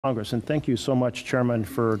Congress. And thank you so much, Chairman,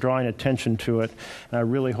 for drawing attention to it. And I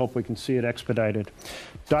really hope we can see it expedited.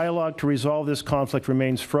 Dialogue to resolve this conflict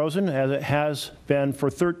remains frozen, as it has been for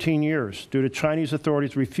 13 years, due to Chinese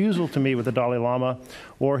authorities' refusal to meet with the Dalai Lama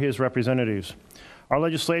or his representatives. Our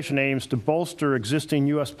legislation aims to bolster existing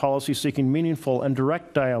U.S. policy seeking meaningful and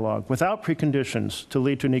direct dialogue without preconditions to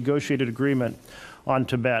lead to a negotiated agreement on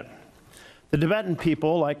Tibet. The Tibetan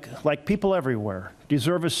people, like people everywhere,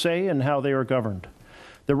 deserve a say in how they are governed.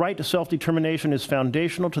 The right to self-determination is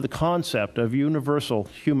foundational to the concept of universal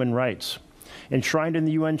human rights, enshrined in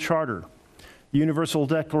the UN Charter, the Universal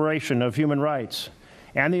Declaration of Human Rights,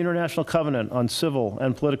 and the International Covenant on Civil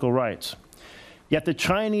and Political Rights. Yet the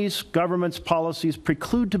Chinese government's policies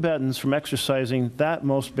preclude Tibetans from exercising that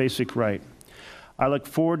most basic right. I look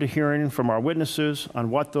forward to hearing from our witnesses on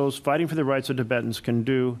what those fighting for the rights of Tibetans can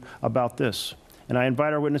do about this. And I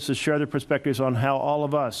invite our witnesses to share their perspectives on how all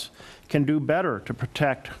of us can do better to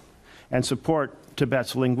protect and support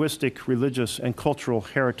Tibet's linguistic, religious, and cultural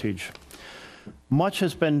heritage. Much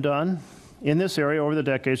has been done in this area over the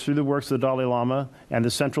decades through the works of the Dalai Lama and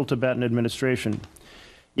the Central Tibetan Administration.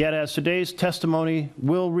 Yet, as today's testimony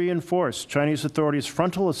will reinforce, Chinese authorities'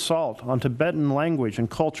 frontal assault on Tibetan language and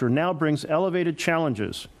culture now brings elevated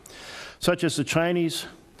challenges, such as the Chinese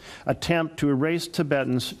attempt to erase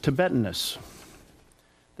Tibetanness.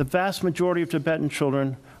 The vast majority of Tibetan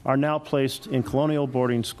children are now placed in colonial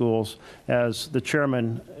boarding schools, as the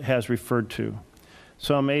chairman has referred to.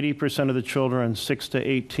 Some 80% of the children, 6 to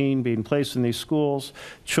 18, being placed in these schools,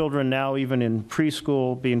 children now even in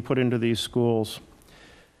preschool being put into these schools.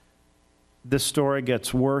 This story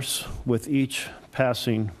gets worse with each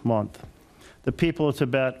passing month. The people of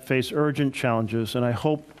Tibet face urgent challenges, and I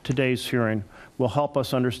hope today's hearing will help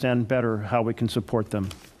us understand better how we can support them.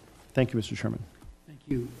 Thank you, Mr. Chairman. Thank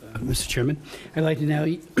you, Mr. Chairman. I'd like to now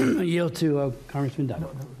yield to Congressman Dunn.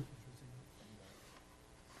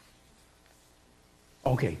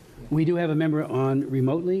 Okay, we do have a member on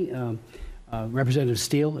remotely, Representative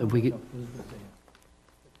Steele. If we could.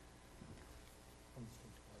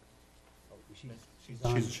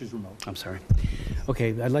 She's remote. I'm sorry.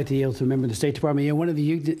 Okay, I'd like to yield to a member of the State Department. Yeah, one of the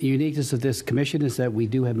uniqueness of this commission is that we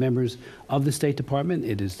do have members of the State Department.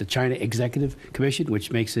 It is the China Executive Commission,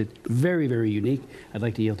 which makes it very, very unique. I'd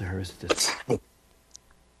like to yield to her as this.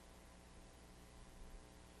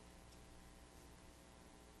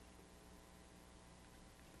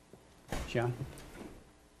 John?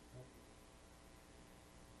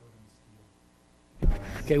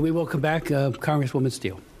 Okay, we will come back. Congresswoman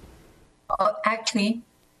Steele. Actually,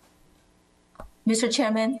 Mr.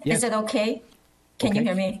 Chairman, yes. Is it okay? Can you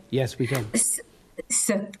hear me? Yes, we can.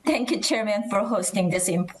 So thank you, Chairman, for hosting this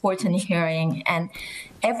important hearing. And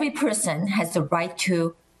every person has the right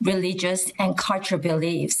to religious and cultural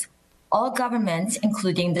beliefs. All governments,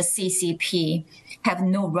 including the CCP, have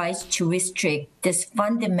no right to restrict these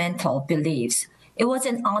fundamental beliefs. It was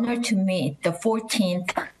an honor to meet the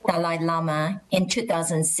 14th Dalai Lama in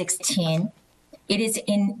 2016. It is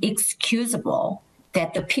inexcusable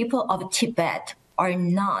that the people of Tibet are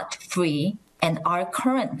not free and are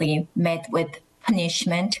currently met with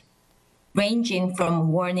punishment, ranging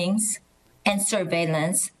from warnings and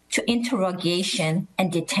surveillance to interrogation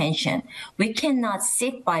and detention. We cannot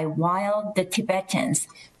sit by while the Tibetans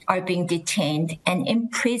are being detained and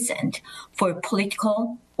imprisoned for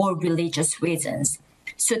political or religious reasons.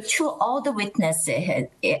 So to all the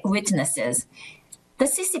witnesses, the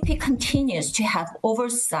CCP continues to have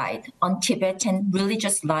oversight on Tibetan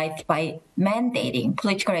religious life by mandating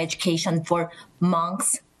political education for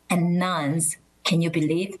monks and nuns, can you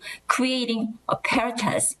believe? Creating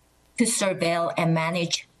apparatus to surveil and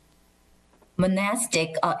manage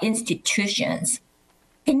monastic institutions.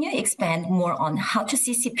 Can you expand more on how the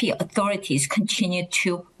CCP authorities continue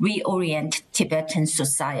to reorient Tibetan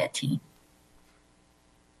society?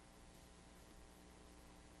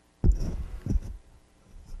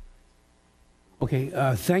 Okay,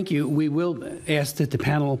 thank you. We will ask that the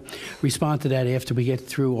panel respond to that after we get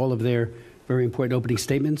through all of their very important opening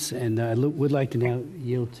statements. And I would like to now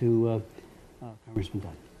yield to Congressman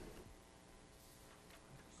Dunn.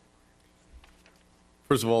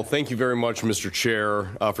 First of all, thank you very much, Mr. Chair,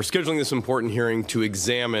 for scheduling this important hearing to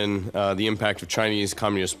examine the impact of Chinese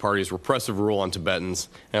Communist Party's repressive rule on Tibetans.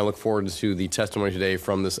 And I look forward to the testimony today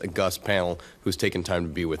from this august panel who's taken time to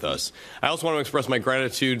be with us. I also want to express my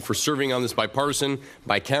gratitude for serving on this bipartisan,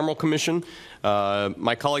 bicameral commission,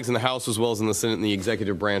 my colleagues in the House as well as in the Senate and the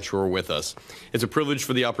executive branch who are with us. It's a privilege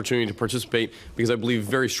for the opportunity to participate because I believe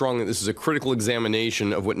very strongly that this is a critical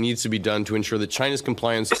examination of what needs to be done to ensure that China's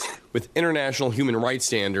compliance with international human rights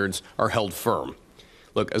standards are held firm.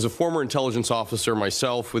 Look, as a former intelligence officer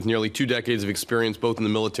myself with nearly 2 decades of experience both in the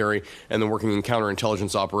military and then working in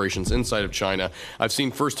counterintelligence operations inside of China, I've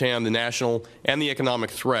seen firsthand the national and the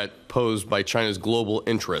economic threat posed by China's global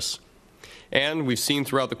interests. And we've seen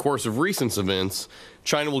throughout the course of recent events,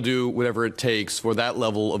 China will do whatever it takes for that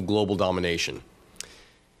level of global domination.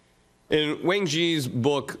 In Wang Ji's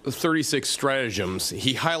book, 36 Stratagems,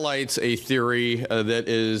 he highlights a theory that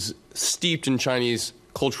is steeped in Chinese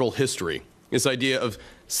cultural history. This idea of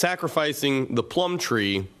sacrificing the plum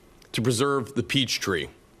tree to preserve the peach tree.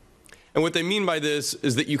 And what they mean by this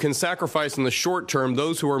is that you can sacrifice in the short term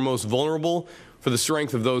those who are most vulnerable for the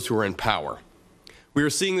strength of those who are in power. We are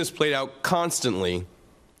seeing this played out constantly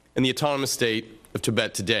in the autonomous state of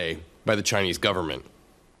Tibet today by the Chinese government.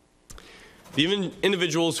 The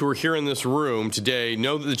individuals who are here in this room today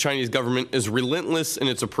know that the Chinese government is relentless in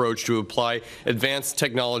its approach to apply advanced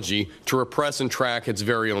technology to repress and track its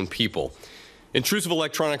very own people. Intrusive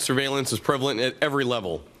electronic surveillance is prevalent at every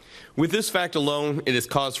level. With this fact alone, it is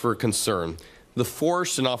cause for concern. The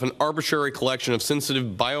forced and often arbitrary collection of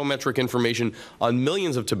sensitive biometric information on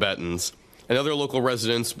millions of Tibetans and other local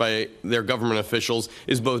residents by their government officials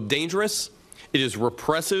is both dangerous, it is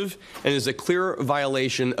repressive, and is a clear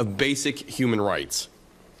violation of basic human rights.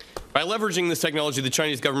 By leveraging this technology, the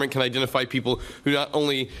Chinese government can identify people who not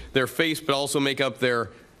only their face but also make up their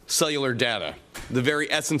cellular data, the very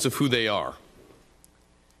essence of who they are.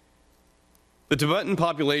 The Tibetan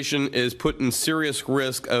population is put in serious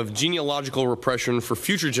risk of genealogical repression for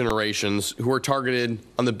future generations who are targeted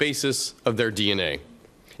on the basis of their DNA.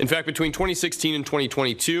 In fact, between 2016 and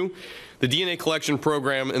 2022, the DNA collection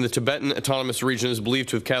program in the Tibetan Autonomous Region is believed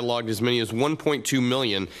to have cataloged as many as 1.2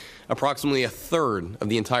 million, approximately a third of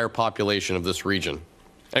the entire population of this region.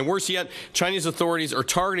 And worse yet, Chinese authorities are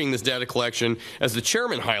targeting this data collection, as the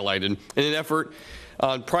chairman highlighted, in an effort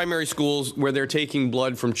on primary schools where they're taking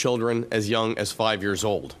blood from children as young as 5 years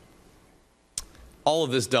old. All of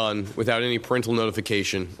this done without any parental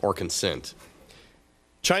notification or consent.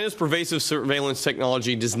 China's pervasive surveillance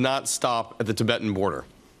technology does not stop at the Tibetan border.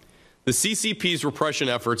 The CCP's repression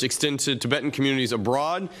efforts extend to Tibetan communities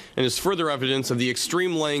abroad and is further evidence of the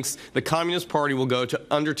extreme lengths the Communist Party will go to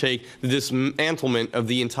undertake the dismantlement of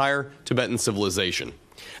the entire Tibetan civilization.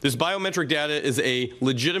 This biometric data is a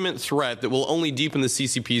legitimate threat that will only deepen the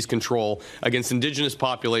CCP's control against indigenous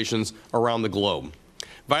populations around the globe.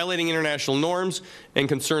 Violating international norms and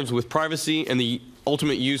concerns with privacy and the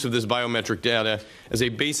ultimate use of this biometric data as a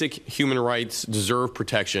basic human rights deserve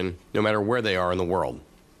protection no matter where they are in the world.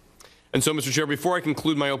 And so, Mr. Chair, before I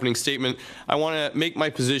conclude my opening statement, I want to make my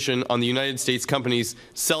position on the United States companies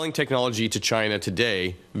selling technology to China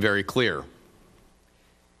today very clear.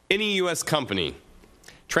 Any U.S. company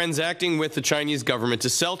transacting with the Chinese government to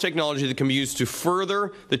sell technology that can be used to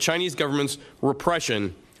further the Chinese government's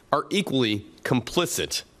repression are equally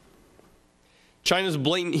complicit. China's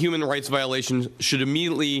blatant human rights violations should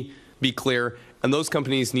immediately be clear, and those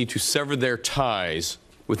companies need to sever their ties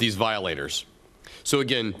with these violators. So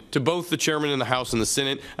again, to both the chairman in the House and the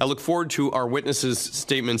Senate, I look forward to our witnesses'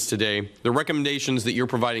 statements today, the recommendations that you're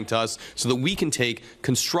providing to us so that we can take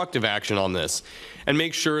constructive action on this and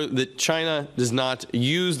make sure that China does not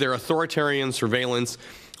use their authoritarian surveillance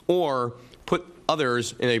or put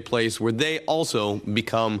others in a place where they also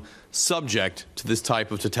become subject to this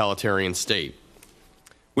type of totalitarian state.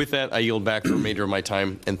 With that, I yield back the remainder of my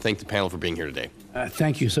time and thank the panel for being here today.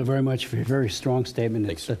 Thank you so very much for your very strong statement.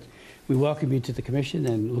 We welcome you to the Commission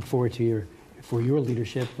and look forward to your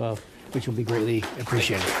leadership, which will be greatly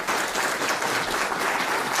appreciated.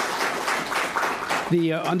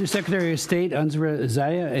 The Undersecretary of State, Unzra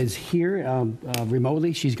Zaya, is here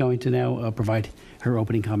remotely. She's going to now provide her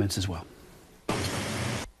opening comments as well.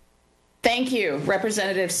 Thank you,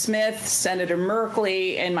 Representative Smith, Senator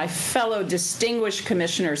Merkley, and my fellow distinguished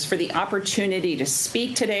commissioners for the opportunity to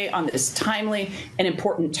speak today on this timely and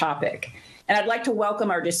important topic. And I'd like to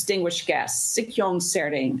welcome our distinguished guests, Sikyong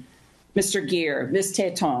Tsering, Mr. Gere, Ms.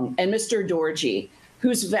 Tethong, and Mr. Dorjee,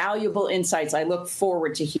 whose valuable insights I look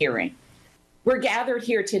forward to hearing. We're gathered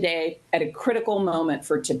here today at a critical moment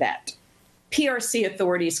for Tibet. PRC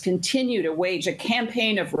authorities continue to wage a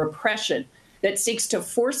campaign of repression that seeks to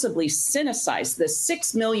forcibly sinicize the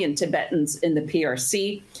 6 million Tibetans in the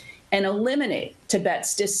PRC and eliminate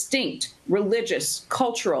Tibet's distinct religious,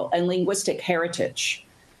 cultural, and linguistic heritage.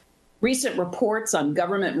 Recent reports on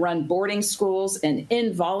government-run boarding schools and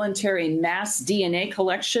involuntary mass DNA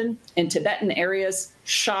collection in Tibetan areas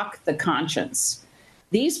shock the conscience.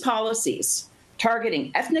 These policies,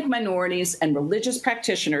 targeting ethnic minorities and religious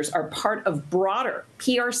practitioners, are part of broader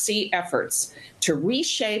PRC efforts to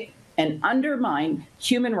reshape and undermine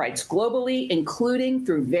human rights globally, including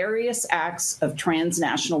through various acts of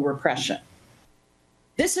transnational repression.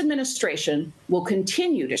 This administration will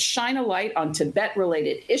continue to shine a light on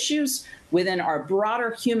Tibet-related issues within our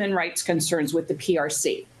broader human rights concerns with the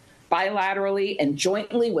PRC, bilaterally and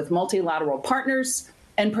jointly with multilateral partners,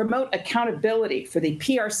 and promote accountability for the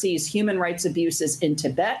PRC's human rights abuses in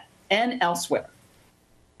Tibet and elsewhere.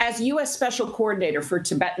 As U.S. Special Coordinator for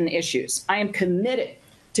Tibetan issues, I am committed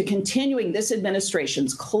to continuing this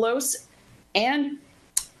administration's close and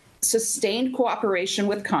sustained cooperation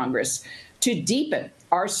with Congress to deepen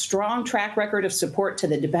our strong track record of support to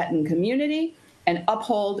the Tibetan community and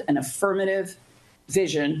uphold an affirmative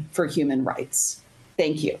vision for human rights.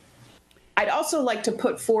 Thank you. I'd also like to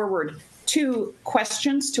put forward 2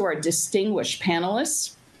 questions to our distinguished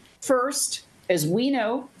panelists. First, as we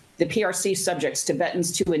know, the PRC subjects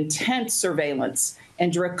Tibetans to intense surveillance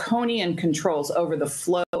and draconian controls over the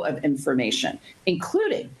flow of information,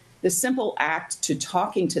 including the simple act to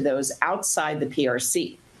talking to those outside the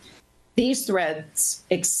PRC. These threats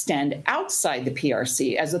extend outside the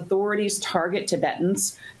PRC as authorities target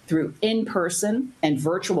Tibetans through in-person and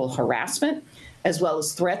virtual harassment, as well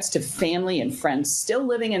as threats to family and friends still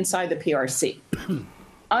living inside the PRC.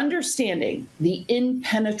 Understanding the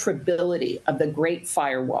impenetrability of the Great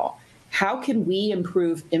Firewall, how can we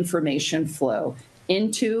improve information flow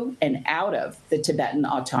into and out of the Tibetan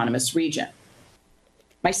Autonomous Region?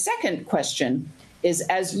 My second question is,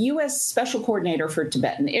 as U.S. Special Coordinator for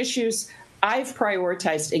Tibetan issues, I've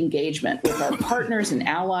prioritized engagement with our partners and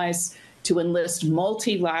allies to enlist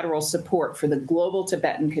multilateral support for the global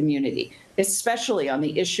Tibetan community, especially on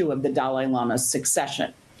the issue of the Dalai Lama's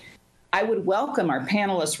succession. I would welcome our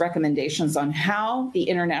panelists' recommendations on how the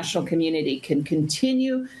international community can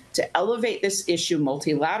continue to elevate this issue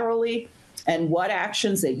multilaterally and what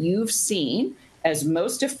actions that you've seen as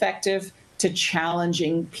most effective to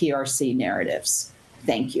challenging PRC narratives.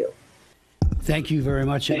 Thank you. Thank you very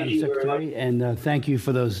much, Madam Secretary, and thank you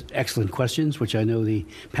for those excellent questions, which I know the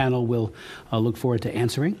panel will look forward to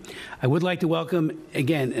answering. I would like to welcome,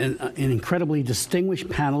 again, an incredibly distinguished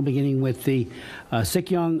panel, beginning with the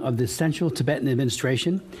Sikyong of the Central Tibetan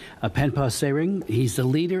Administration, Penpa Tsering. He's the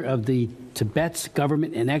leader of the Tibet's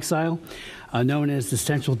government in exile, known as the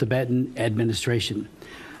Central Tibetan Administration.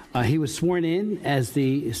 He was sworn in as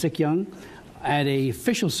the Sikyong at an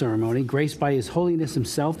official ceremony graced by His Holiness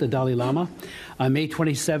himself, the Dalai Lama, on May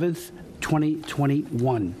 27th,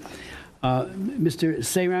 2021. Mr.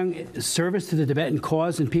 Tsereng's service to the Tibetan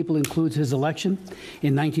cause and people includes his election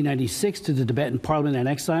in 1996 to the Tibetan Parliament in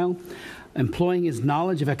exile. Employing his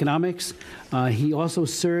knowledge of economics, he also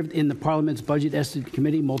served in the Parliament's Budget Estimate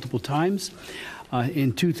Committee multiple times.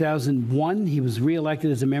 In 2001, he was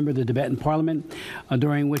re-elected as a member of the Tibetan Parliament,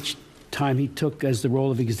 during which time he took as the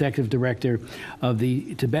role of executive director of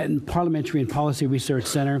the Tibetan Parliamentary and Policy Research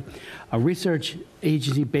Center, a research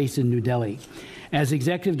agency based in New Delhi. As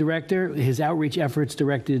executive director, his outreach efforts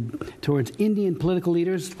directed towards Indian political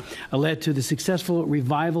leaders led to the successful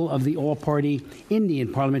revival of the all-party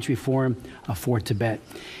Indian Parliamentary Forum for Tibet.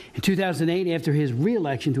 In 2008, after his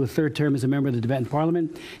re-election to a third term as a member of the Tibetan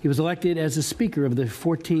Parliament, he was elected as the Speaker of the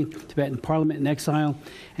 14th Tibetan Parliament in exile,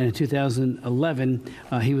 and in 2011,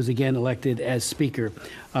 he was again elected as Speaker.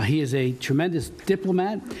 He is a tremendous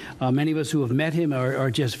diplomat. Many of us who have met him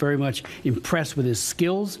are just very much impressed with his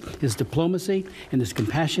skills, his diplomacy, and his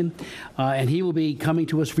compassion. And he will be coming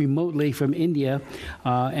to us remotely from India,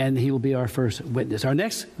 and he will be our first witness. Our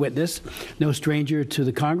next witness, no stranger to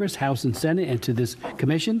the Congress, House and Senate, and to this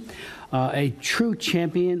commission, a true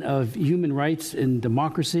champion of human rights and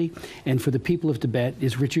democracy and for the people of Tibet,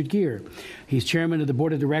 is Richard Gere. He's chairman of the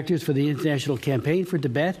board of directors for the International Campaign for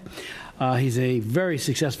Tibet. He's a very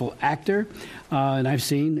successful actor, and I've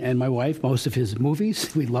seen, and my wife, most of his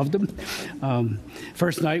movies. We loved them.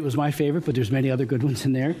 First Night was my favorite, but there's many other good ones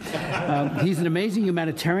in there. He's an amazing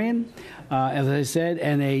humanitarian, as I said,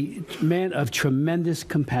 and a man of tremendous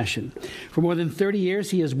compassion. For more than 30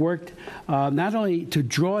 years, he has worked not only to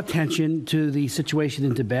draw attention to the situation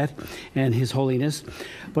in Tibet and His Holiness,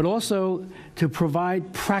 but also to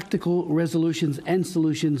provide practical resolutions and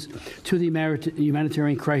solutions to the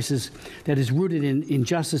humanitarian crisis that is rooted in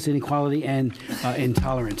injustice, inequality, and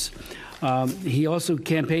intolerance. He also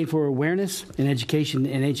campaigned for awareness and education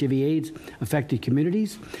in HIV/AIDS affected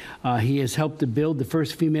communities. He has helped to build the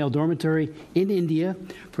first female dormitory in India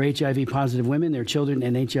for HIV-positive women, their children,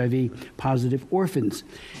 and HIV-positive orphans.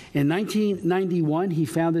 In 1991, he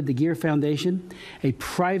founded the Gere Foundation, a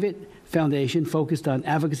private foundation focused on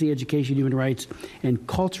advocacy, education, human rights, and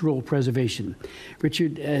cultural preservation.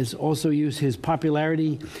 Richard has also used his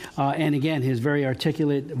popularity and, again, his very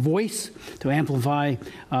articulate voice to amplify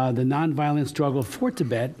the nonviolent struggle for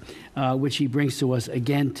Tibet, which he brings to us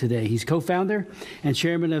again today. He's co-founder and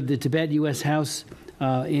chairman of the Tibet U.S. House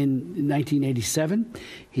in 1987.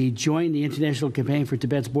 He joined the International Campaign for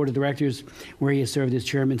Tibet's Board of Directors, where he has served as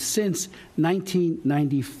chairman since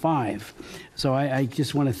 1995. So I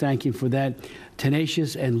just want to thank him for that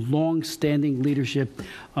tenacious and long-standing leadership.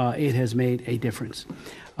 It has made a difference.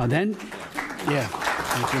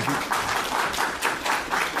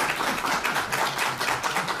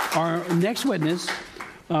 Our next witness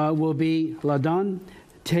will be Lhadon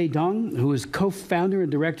Tethong, who is co-founder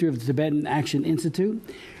and director of the Tibetan Action Institute,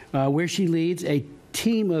 where she leads a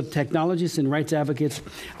team of technologists and rights advocates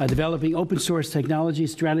developing open source technology,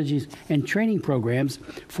 strategies, and training programs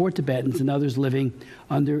for Tibetans and others living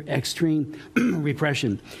under extreme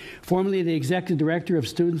repression. Formerly the executive director of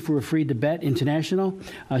Students for a Free Tibet International,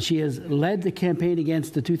 she has led the campaign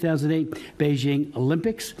against the 2008 Beijing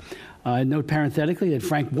Olympics. Note parenthetically that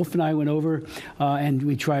Frank Wolf and I went over and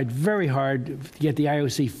we tried very hard to get the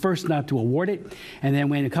IOC first not to award it, and then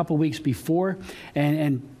went a couple weeks before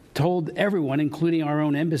and told everyone, including our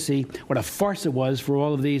own embassy, what a farce it was for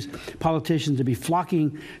all of these politicians to be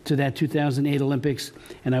flocking to that 2008 Olympics,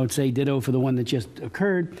 and I would say ditto for the one that just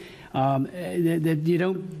occurred. That you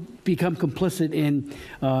don't become complicit in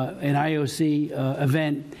an IOC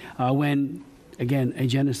event when, again, a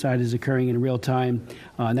genocide is occurring in real time.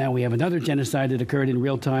 Now we have another genocide that occurred in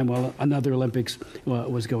real time while another Olympics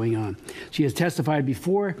was going on. She has testified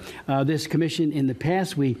before this commission in the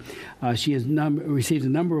past. She has received a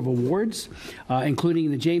number of awards,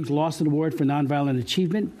 including the James Lawson Award for Nonviolent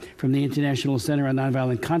Achievement from the International Center on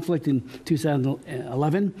Nonviolent Conflict in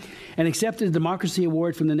 2011, and accepted the Democracy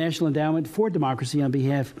Award from the National Endowment for Democracy on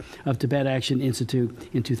behalf of Tibet Action Institute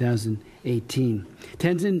in 2018.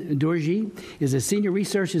 Tenzin Dorjee is a senior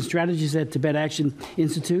research and strategist at Tibet Action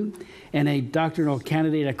Institute and a doctoral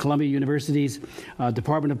candidate at Columbia University's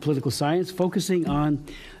Department of Political Science, focusing on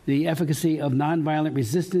the efficacy of nonviolent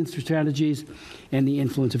resistance strategies and the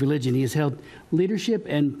influence of religion. He has held leadership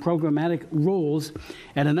and programmatic roles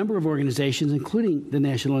at a number of organizations, including the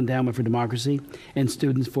National Endowment for Democracy and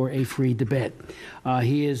Students for a Free Tibet.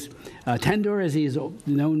 He is Tendor, as he is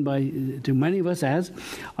known to many of us as,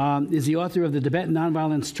 is the author of the Tibetan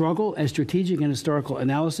Nonviolent Struggle, a Strategic and Historical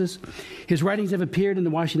Analysis. His writings have appeared in the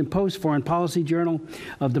Washington Post, Foreign Policy, Journal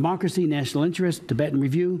of Democracy, National Interest, Tibetan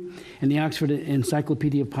Review, and the Oxford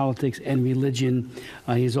Encyclopedia of Politics and Religion.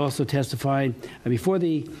 He has also testified before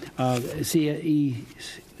the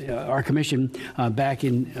our commission back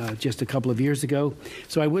in just a couple of years ago.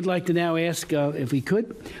 So I would like to now ask, if we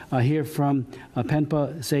could, hear from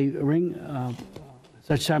Penpa Tsering,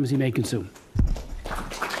 such time as he may consume.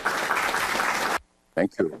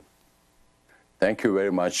 Thank you. Thank you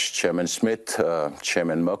very much, Chairman Smith,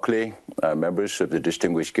 Chairman Merkley, members of the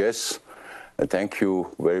distinguished guests. Thank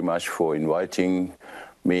you very much for inviting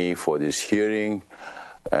me for this hearing.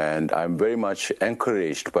 And I'm very much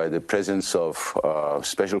encouraged by the presence of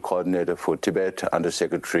Special Coordinator for Tibet,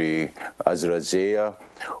 Undersecretary Azra Zia,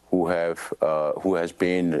 who has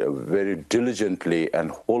been very diligently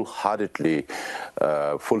and wholeheartedly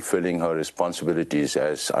fulfilling her responsibilities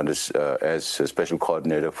as a Special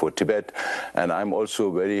Coordinator for Tibet. And I'm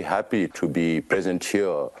also very happy to be present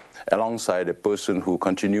here alongside a person who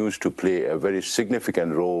continues to play a very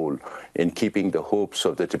significant role in keeping the hopes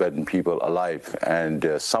of the Tibetan people alive, and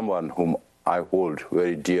someone whom I hold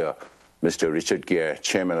very dear, Mr. Richard Gere,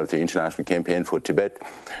 Chairman of the International Campaign for Tibet.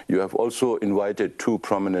 You have also invited two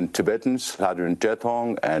prominent Tibetans, Lhadon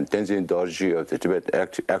Tethong and Tenzin Dorjee of the Tibet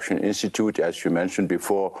Action Institute, as you mentioned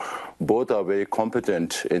before. Both are very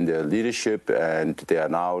competent in their leadership, and they are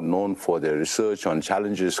now known for their research on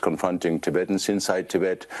challenges confronting Tibetans inside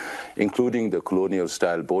Tibet, including the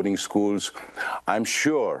colonial-style boarding schools. I'm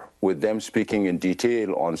sure with them speaking in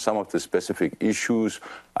detail on some of the specific issues,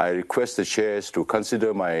 I request the chairs to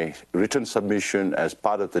consider my written submission as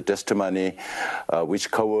part of the testimony, which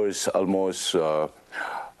covers almost the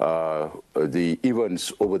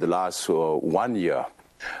events over the last 1 year.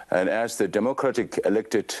 And as the democratic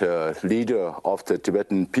elected leader of the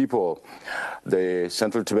Tibetan people, the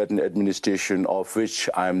Central Tibetan Administration, of which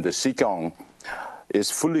I'm the Sikyong, is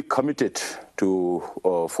fully committed to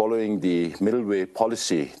following the middle way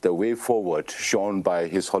policy, the way forward shown by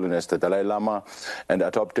His Holiness the Dalai Lama and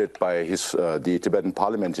adopted by the Tibetan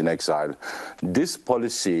Parliament in exile. This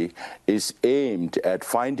policy is aimed at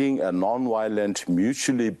finding a non-violent,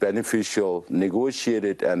 mutually beneficial,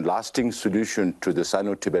 negotiated and lasting solution to the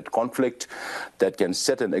Sino-Tibet conflict that can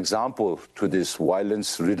set an example to this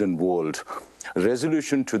violence-ridden world.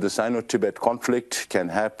 Resolution to the Sino-Tibet conflict can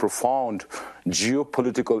have profound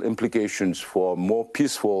geopolitical implications for a more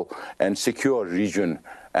peaceful and secure region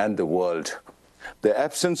and the world. The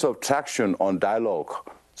absence of traction on dialogue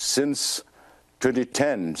since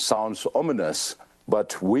 2010 sounds ominous,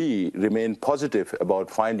 but we remain positive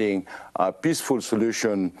about finding a peaceful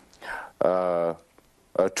solution to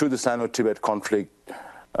the Sino-Tibet conflict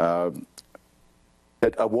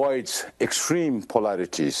that avoids extreme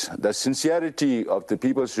polarities. The sincerity of the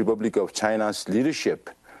People's Republic of China's leadership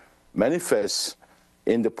manifests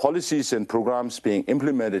in the policies and programs being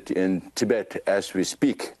implemented in Tibet as we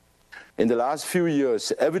speak. In the last few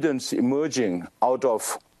years, evidence emerging out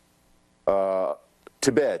of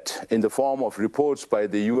Tibet in the form of reports by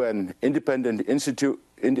the UN Independent Institute,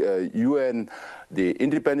 the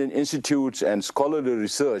independent institutes and scholarly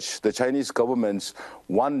research, the Chinese government's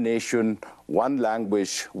one nation, one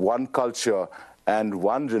language, one culture, and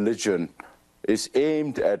one religion is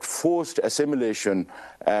aimed at forced assimilation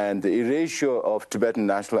and the erasure of Tibetan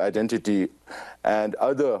national identity and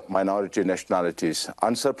other minority nationalities.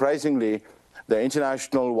 Unsurprisingly, the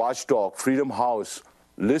international watchdog Freedom House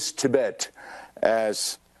lists Tibet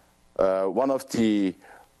as one of the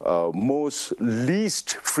most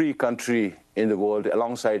least free country in the world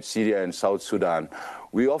alongside Syria and South Sudan.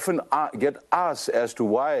 We often get asked as to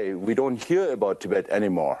why we don't hear about Tibet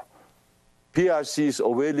anymore. PRC's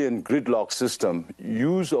Orwellian gridlock system,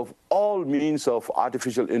 use of all means of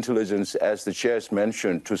artificial intelligence, as the chairs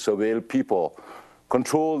mentioned, to surveil people,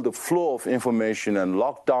 control the flow of information and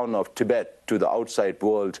lockdown of Tibet to the outside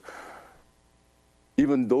world.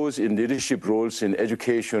 Even those in leadership roles in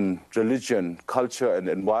education, religion, culture, and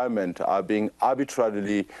environment are being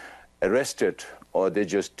arbitrarily arrested or they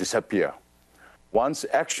just disappear. One's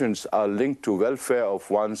actions are linked to welfare of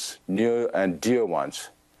one's near and dear ones.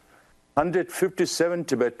 157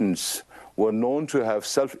 Tibetans were known to have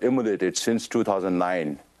self-immolated since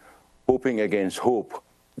 2009, hoping against hope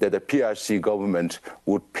that the PRC government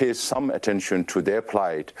would pay some attention to their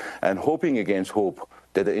plight and hoping against hope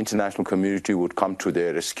that the international community would come to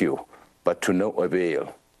their rescue, but to no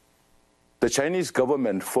avail. The Chinese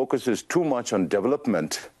government focuses too much on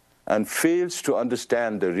development and fails to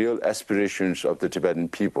understand the real aspirations of the Tibetan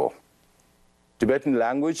people. Tibetan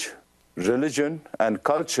language, religion, and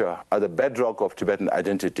culture are the bedrock of Tibetan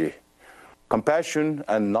identity. Compassion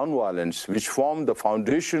and nonviolence, which form the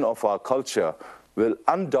foundation of our culture, will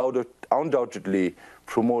undoubtedly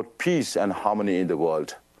promote peace and harmony in the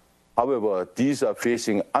world. However, these are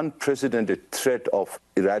facing unprecedented threat of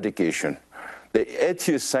eradication. The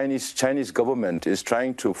atheist Chinese government is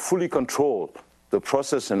trying to fully control the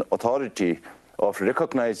process and authority of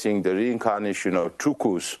recognizing the reincarnation of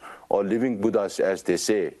Trukus, or living Buddhas as they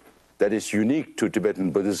say, that is unique to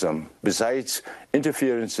Tibetan Buddhism, besides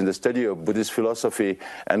interference in the study of Buddhist philosophy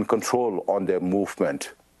and control on their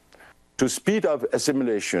movement. To speed up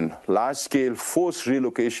assimilation, large-scale forced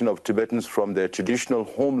relocation of Tibetans from their traditional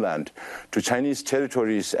homeland to Chinese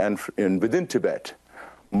territories and within Tibet,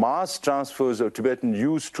 mass transfers of Tibetan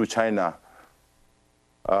youth to China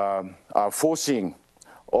are forcing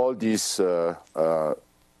all these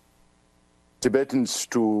Tibetans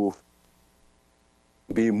to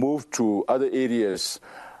be moved to other areas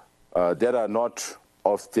that are not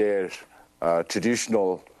of their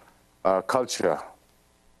traditional culture.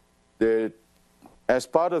 As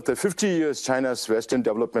part of the 50 years China's Western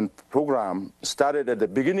Development Program started at the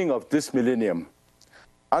beginning of this millennium,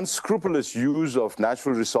 unscrupulous use of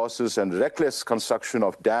natural resources and reckless construction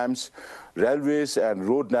of dams, railways and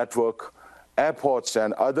road network, airports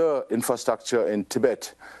and other infrastructure in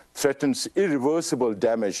Tibet threatens irreversible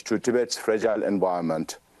damage to Tibet's fragile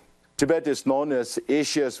environment. Tibet is known as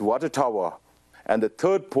Asia's water tower and the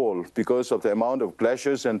third pole because of the amount of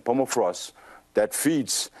glaciers and permafrost that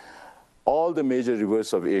feeds all the major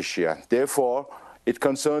rivers of Asia. Therefore, it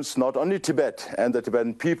concerns not only Tibet and the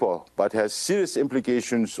Tibetan people, but has serious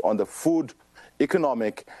implications on the food,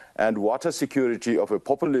 economic, and water security of a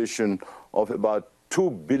population of about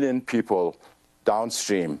 2 billion people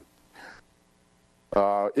downstream.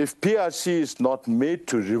 If PRC is not made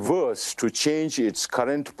to reverse, to change its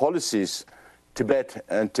current policies, Tibet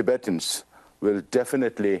and Tibetans will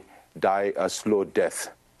definitely die a slow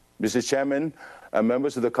death. Mr. Chairman, and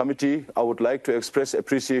members of the committee, I would like to express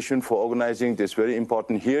appreciation for organizing this very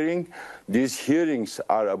important hearing. These hearings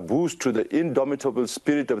are a boost to the indomitable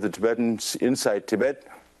spirit of the Tibetans inside Tibet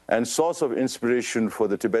and source of inspiration for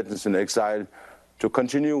the Tibetans in exile to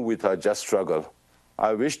continue with our just struggle.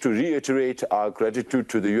 I wish to reiterate our gratitude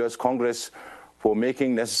to the U.S. Congress for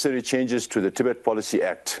making necessary changes to the Tibet Policy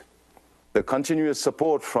Act. The continuous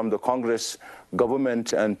support from the Congress,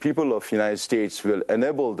 government, and people of the United States will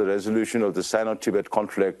enable the resolution of the Sino-Tibet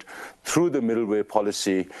conflict through the middle way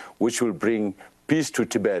policy, which will bring peace to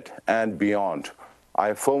Tibet and beyond.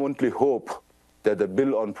 I fervently hope that the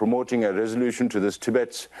bill on promoting a resolution to this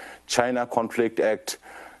Tibet-China Conflict Act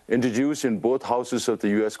introduced in both houses of the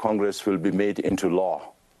U.S. Congress will be made into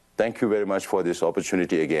law. Thank you very much for this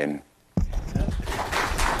opportunity again.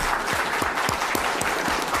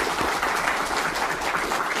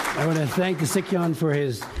 I want to thank the Sikyong for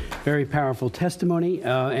his very powerful testimony.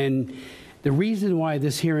 And the reason why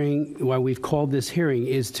why we've called this hearing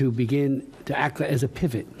is to begin to act as a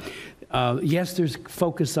pivot. Yes, there's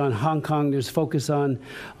focus on Hong Kong, there's focus on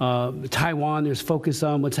Taiwan, there's focus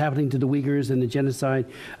on what's happening to the Uyghurs and the genocide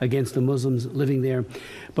against the Muslims living there.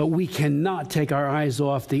 But we cannot take our eyes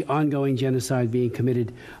off the ongoing genocide being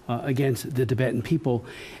committed against the Tibetan people.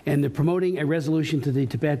 And the promoting a resolution to the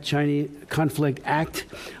Tibet-China Conflict Act,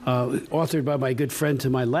 authored by my good friend to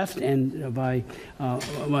my left and by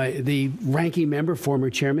the ranking member, former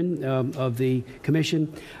chairman of the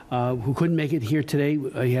commission, who couldn't make it here today.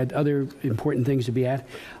 He had other important things to be at.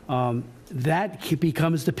 That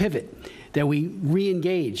becomes the pivot, that we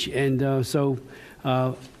re-engage. And so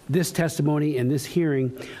this testimony and this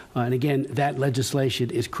hearing, and again, that legislation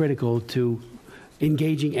is critical to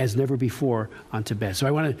engaging as never before on Tibet. So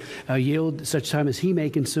I want to yield such time as he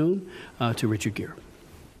may consume to Richard Gere.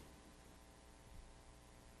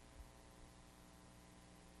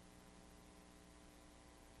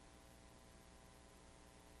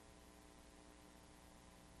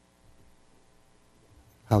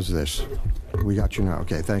 How's this? We got you now.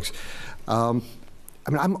 Okay, thanks. I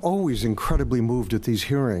mean, I'm always incredibly moved at these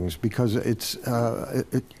hearings because it's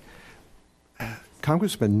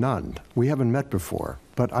Congressman Nunn. We haven't met before,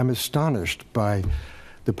 but I'm astonished by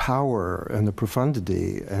the power and the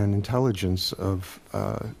profundity and intelligence of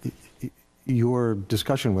your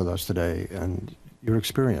discussion with us today and your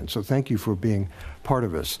experience. So thank you for being part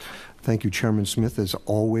of this. Thank you, Chairman Smith, as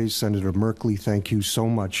always. Senator Merkley, thank you so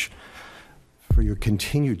much for your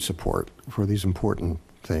continued support for these important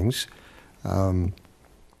things.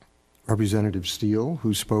 Representative Steele,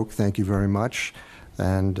 who spoke, thank you very much.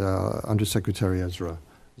 And Undersecretary Ezra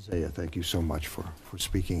Zaya, thank you so much for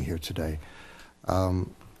speaking here today.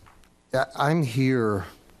 I'm here,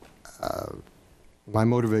 my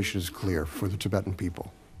motivation is clear for the Tibetan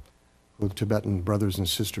people, for the Tibetan brothers and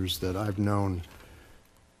sisters that I've known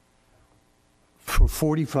for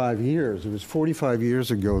 45 years. It was 45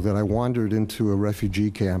 years ago that I wandered into a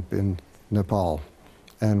refugee camp in Nepal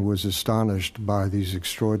and was astonished by these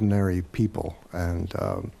extraordinary people. And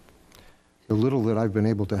the little that I've been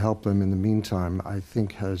able to help them in the meantime, I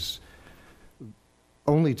think has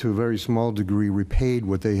only to a very small degree repaid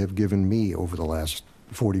what they have given me over the last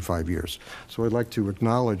 45 years. So I'd like to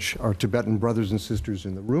acknowledge our Tibetan brothers and sisters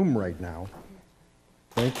in the room right now.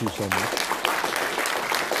 Thank you so much.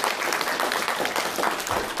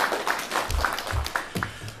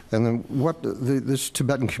 And then this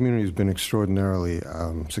Tibetan community has been extraordinarily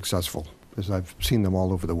successful, as I've seen them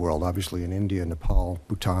all over the world, obviously in India, Nepal,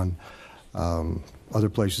 Bhutan, other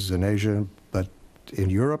places in Asia, but in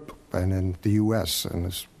Europe and in the U.S., and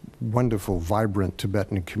this wonderful, vibrant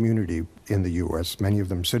Tibetan community in the U.S., many of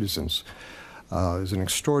them citizens, is an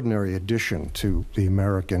extraordinary addition to the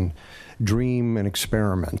American dream and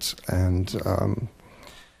experiment. And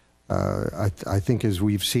I think as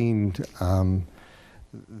we've seen,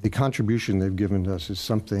 the contribution they've given us is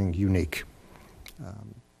something unique.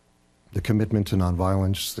 The commitment to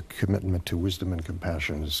nonviolence, the commitment to wisdom and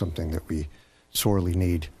compassion is something that we sorely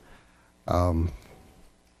need.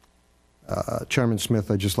 Chairman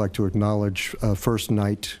Smith, I'd just like to acknowledge First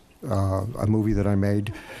Night, a movie that I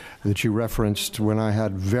made that you referenced when I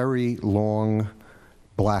had very long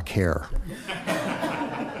black hair.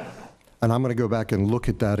 And I'm going to go back and look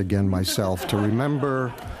at that again myself to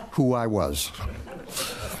remember who I was.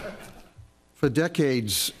 For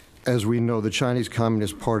decades, as we know, the Chinese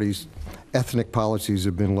Communist Party's ethnic policies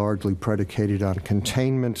have been largely predicated on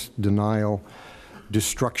containment, denial,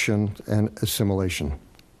 destruction, and assimilation.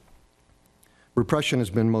 Repression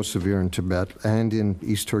has been most severe in Tibet and in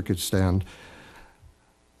East Turkestan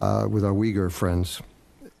with our Uyghur friends.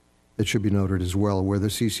 it should be noted as well, where the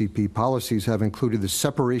CCP policies have included the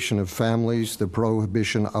separation of families, the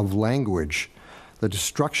prohibition of language, the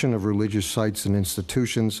destruction of religious sites and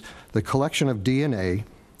institutions, the collection of DNA,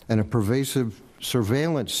 and a pervasive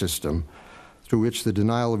surveillance system through which the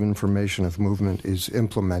denial of information of movement is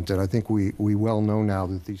implemented. I think we well know now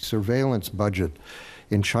that the surveillance budget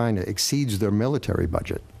in China exceeds their military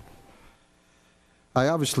budget. I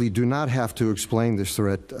obviously do not have to explain this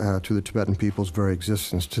threat to the Tibetan people's very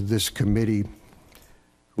existence to this committee,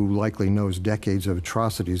 who likely knows decades of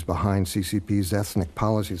atrocities behind CCP's ethnic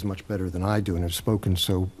policies much better than I do and have spoken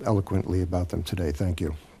so eloquently about them today. Thank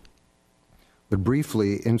you. But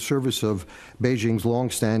briefly, in service of Beijing's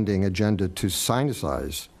long-standing agenda to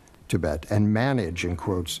Sinicize Tibet and manage, in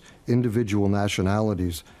quotes, individual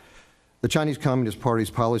nationalities, the Chinese Communist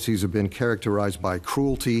Party's policies have been characterized by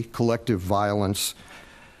cruelty, collective violence,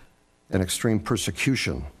 and extreme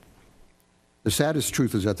persecution. The saddest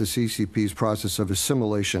truth is that the CCP's process of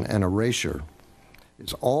assimilation and erasure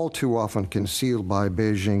is all too often concealed by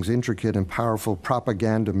Beijing's intricate and powerful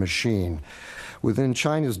propaganda machine. Within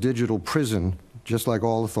China's digital prison, just like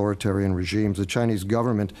all authoritarian regimes, the Chinese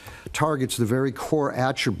government targets the very core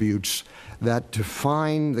attributes that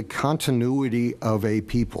define the continuity of a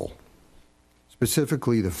people,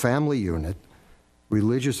 specifically the family unit,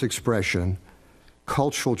 religious expression,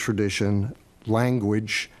 cultural tradition,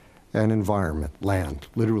 language, and environment, land.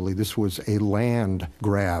 Literally, this was a land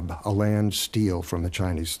grab, a land steal from the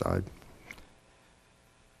Chinese side.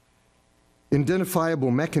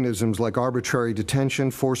 Identifiable mechanisms like arbitrary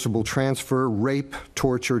detention, forcible transfer, rape,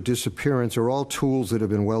 torture, disappearance are all tools that have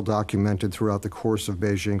been well documented throughout the course of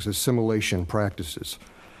Beijing's assimilation practices.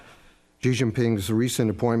 Xi Jinping's recent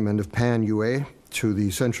appointment of Pan Yue to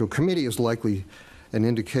the Central Committee is likely an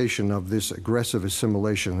indication of this aggressive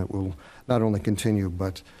assimilation that will not only continue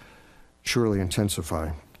but surely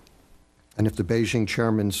intensify. And if the Beijing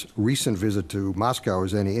chairman's recent visit to Moscow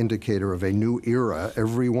is any indicator of a new era,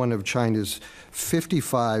 every one of China's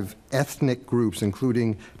 55 ethnic groups,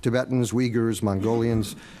 including Tibetans, Uyghurs,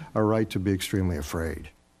 Mongolians, are right to be extremely afraid.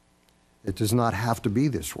 It does not have to be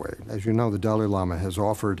this way. As you know, the Dalai Lama has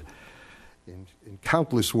offered in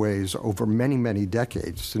countless ways over many, many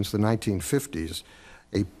decades, since the 1950s,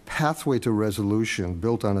 a pathway to resolution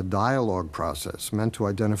built on a dialogue process meant to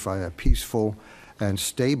identify a peaceful and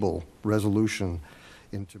stable resolution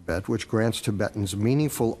in Tibet, which grants Tibetans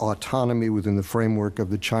meaningful autonomy within the framework of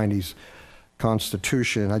the Chinese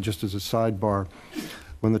Constitution. Just as a sidebar,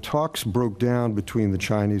 when the talks broke down between the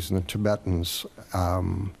Chinese and the Tibetans,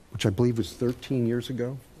 which I believe was 13 years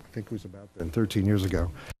ago, I think it was about then, 13 years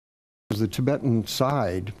ago, the Tibetan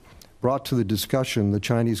side brought to the discussion the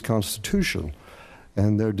Chinese Constitution,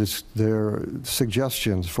 and their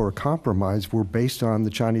suggestions for a compromise were based on the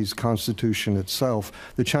Chinese Constitution itself.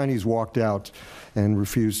 The Chinese walked out and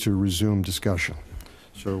refused to resume discussion.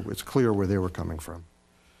 So it's clear where they were coming from.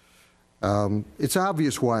 It's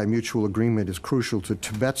obvious why mutual agreement is crucial to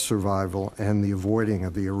Tibet's survival and the avoiding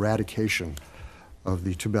of the eradication of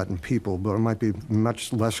the Tibetan people, but it might be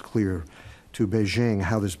much less clear to Beijing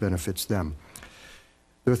how this benefits them.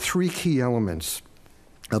 There are three key elements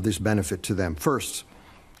of this benefit to them. First,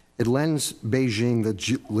 it lends Beijing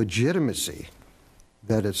the legitimacy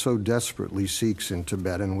that it so desperately seeks in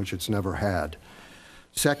Tibet and which it's never had.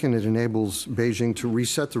 Second, it enables Beijing to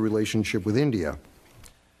reset the relationship with India.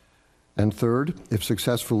 And third, if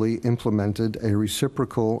successfully implemented, a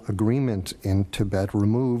reciprocal agreement in Tibet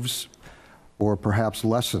removes or perhaps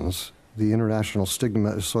lessens the international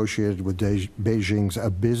stigma associated with Beijing's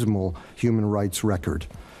abysmal human rights record,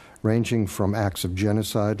 ranging from acts of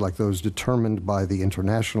genocide like those determined by the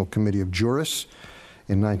International Committee of Jurists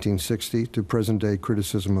in 1960 to present-day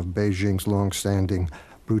criticism of Beijing's long-standing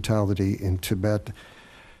brutality in Tibet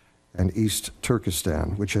and East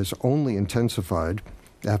Turkestan, which has only intensified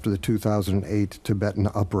after the 2008 Tibetan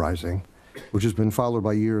uprising, which has been followed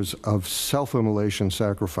by years of self-immolation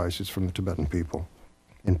sacrifices from the Tibetan people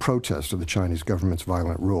in protest of the Chinese government's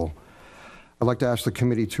violent rule. I'd like to ask the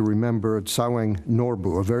committee to remember Tsering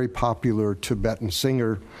Norbu, a very popular Tibetan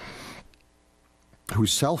singer who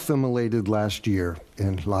self-immolated last year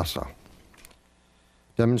in Lhasa,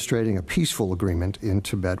 demonstrating a peaceful agreement in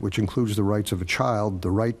Tibet, which includes the rights of a child,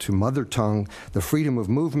 the right to mother tongue, the freedom of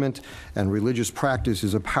movement, and religious practice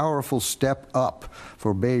is a powerful step up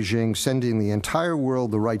for Beijing, sending the entire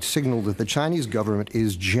world the right signal that the Chinese government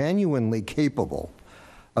is genuinely capable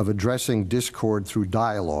of addressing discord through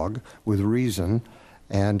dialogue with reason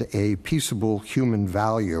and a peaceable human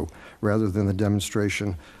value rather than the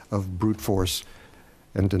demonstration of brute force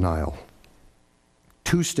and denial.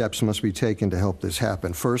 Two steps must be taken to help this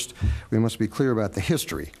happen. First, we must be clear about the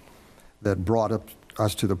history that brought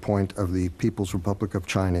us to the point of the People's Republic of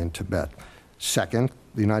China in Tibet. Second,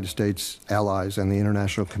 the United States, allies, and the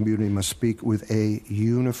international community must speak with a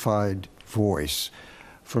unified voice.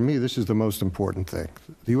 For me, this is the most important thing.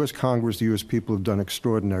 The U.S. Congress, the U.S. people have done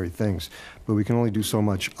extraordinary things, but we can only do so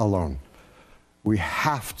much alone. We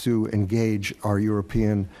have to engage our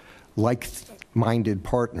European like-minded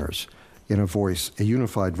partners in a voice, a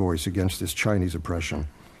unified voice against this Chinese oppression.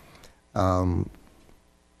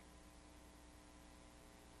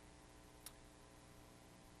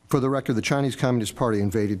 For the record, the Chinese Communist Party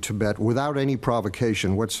invaded Tibet without any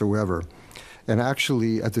provocation whatsoever, and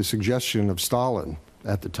actually at the suggestion of Stalin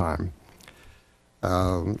at the time.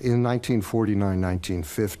 In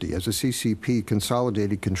 1949-1950, as the CCP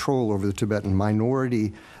consolidated control over the Tibetan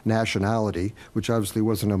minority nationality, which obviously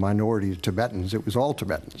wasn't a minority of Tibetans, it was all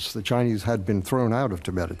Tibetans. The Chinese had been thrown out of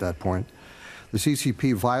Tibet at that point. The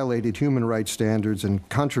CCP violated human rights standards and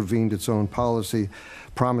contravened its own policy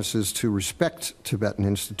promises to respect Tibetan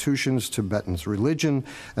institutions, Tibetans' religion,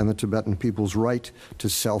 and the Tibetan people's right to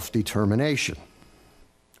self-determination.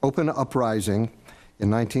 Open uprising in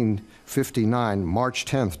 1959, March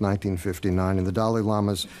 10th, 1959, in the Dalai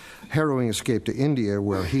Lama's harrowing escape to India,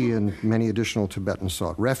 where he and many additional Tibetans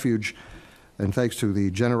sought refuge, and thanks to the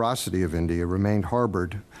generosity of India, remained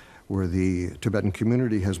harbored, where the Tibetan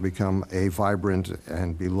community has become a vibrant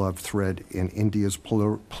and beloved thread in India's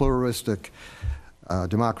pluralistic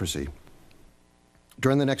democracy.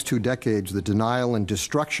 During the next 2 decades, the denial and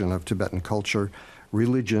destruction of Tibetan culture,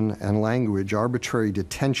 religion, and language, arbitrary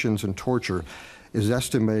detentions and torture is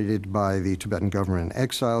estimated by the Tibetan government in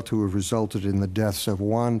exile to have resulted in the deaths of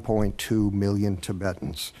 1.2 million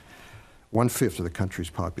Tibetans, 1/5 of the country's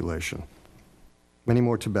population. Many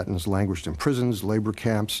more Tibetans languished in prisons, labor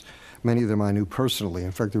camps. Many of them I knew personally.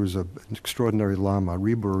 In fact, there was an extraordinary Lama,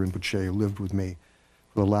 Rinpoche, who lived with me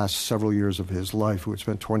for the last several years of his life, who had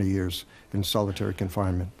spent 20 years in solitary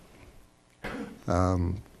confinement.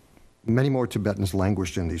 Many more Tibetans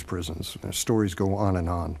languished in these prisons. Stories go on and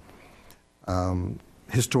on.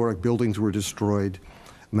 Historic buildings were destroyed,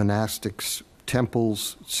 monastics,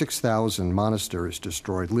 temples, 6,000 monasteries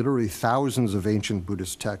destroyed, literally thousands of ancient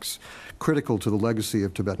Buddhist texts critical to the legacy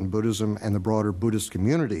of Tibetan Buddhism and the broader Buddhist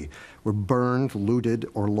community were burned, looted,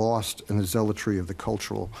 or lost in the zealotry of the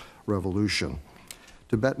Cultural Revolution.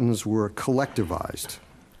 Tibetans were collectivized,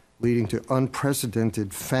 leading to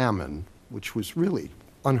unprecedented famine, which was really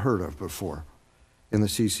unheard of before in the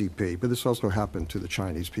CCP, but this also happened to the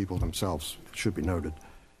Chinese people themselves, it should be noted.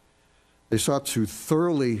 They sought to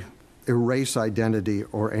thoroughly erase identity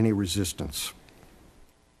or any resistance.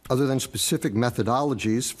 Other than specific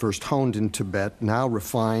methodologies, first honed in Tibet, now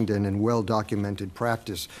refined and in well-documented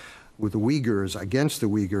practice with the Uyghurs, against the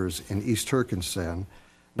Uyghurs in East Turkestan,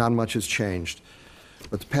 not much has changed.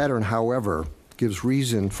 But the pattern, however, gives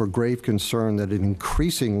reason for grave concern that it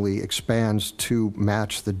increasingly expands to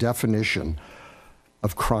match the definition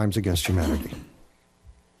of crimes against humanity.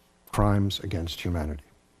 Crimes against humanity.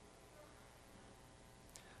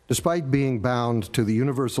 Despite being bound to the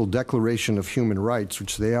Universal Declaration of Human Rights,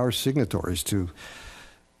 which they are signatories to,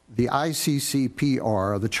 the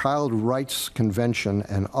ICCPR, the Child Rights Convention,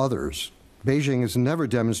 and others, Beijing has never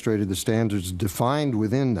demonstrated the standards defined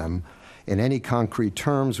within them in any concrete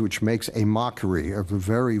terms, which makes a mockery of the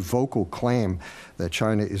very vocal claim that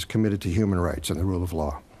China is committed to human rights and the rule of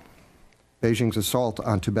law. Beijing's assault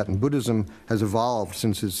on Tibetan Buddhism has evolved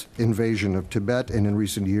since its invasion of Tibet, and in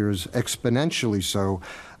recent years exponentially so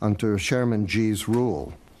under Chairman Xi's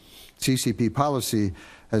rule. CCP policy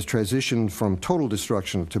has transitioned from total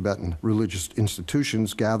destruction of Tibetan religious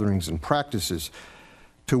institutions, gatherings, and practices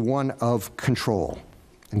to one of control,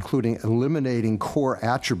 including eliminating core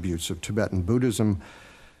attributes of Tibetan Buddhism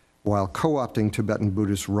while co-opting Tibetan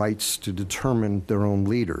Buddhist rights to determine their own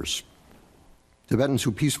leaders. Tibetans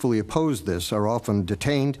who peacefully oppose this are often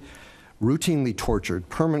detained, routinely tortured,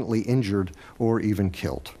 permanently injured, or even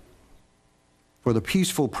killed for the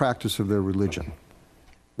peaceful practice of their religion.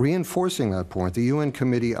 Reinforcing that point, the UN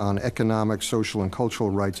Committee on Economic, Social, and Cultural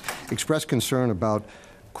Rights expressed concern about,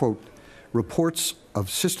 quote, reports of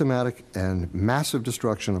systematic and massive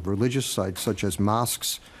destruction of religious sites such as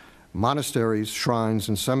mosques, monasteries, shrines,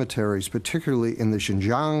 and cemeteries, particularly in the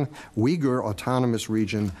Xinjiang Uyghur Autonomous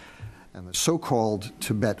Region and the so-called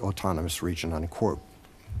Tibet Autonomous Region, unquote.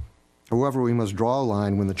 However, we must draw a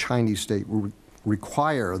line when the Chinese state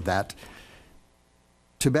require that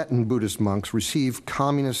Tibetan Buddhist monks receive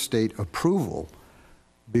communist state approval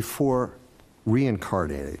before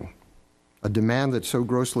reincarnating, a demand that's so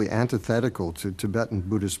grossly antithetical to Tibetan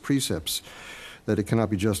Buddhist precepts that it cannot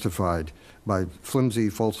be justified by flimsy,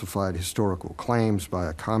 falsified historical claims by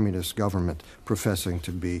a communist government professing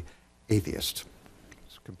to be atheist.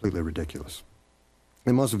 It's completely ridiculous.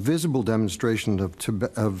 The most visible demonstration of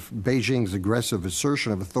Beijing's aggressive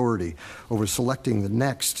assertion of authority over selecting the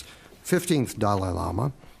next 15th Dalai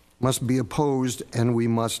Lama must be opposed, and we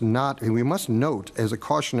must note as a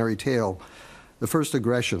cautionary tale the first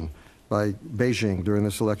aggression by Beijing during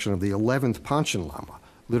the selection of the 11th Panchen Lama,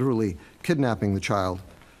 literally kidnapping the child,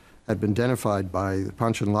 had been identified by the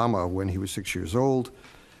Panchen Lama when he was 6 years old,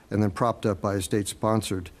 and then propped up by a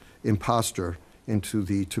state-sponsored imposter into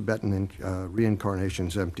the Tibetan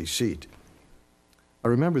reincarnation's empty seat. I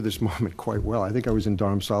remember this moment quite well. I think I was in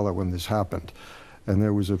Dharamsala when this happened, and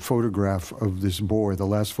there was a photograph of this boy, the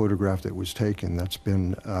last photograph that was taken, that's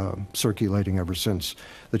been circulating ever since.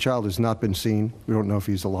 The child has not been seen. We don't know if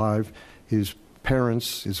he's alive. His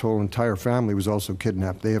parents, his whole entire family was also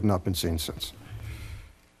kidnapped. They have not been seen since.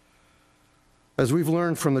 As we've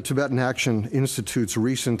learned from the Tibetan Action Institute's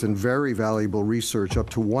recent and very valuable research, up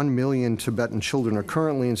to 1 million Tibetan children are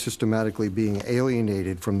currently and systematically being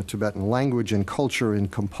alienated from the Tibetan language and culture in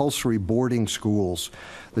compulsory boarding schools.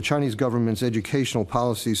 The Chinese government's educational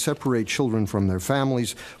policies separate children from their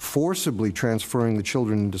families, forcibly transferring the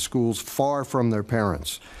children into schools far from their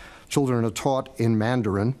parents. Children are taught in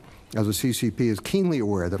Mandarin, as the CCP is keenly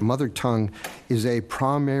aware that mother tongue is a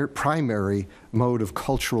primary mode of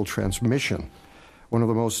cultural transmission, one of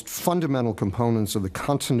the most fundamental components of the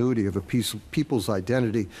continuity of a people's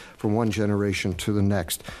identity from one generation to the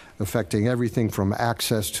next, affecting everything from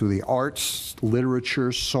access to the arts,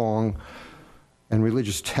 literature, song, and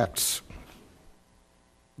religious texts.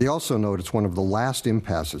 They also note it's one of the last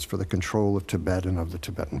impasses for the control of Tibet and of the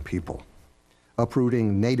Tibetan people.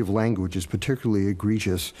 Uprooting native language is particularly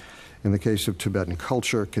egregious in the case of Tibetan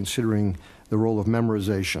culture, considering the role of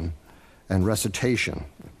memorization and recitation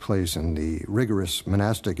it plays in the rigorous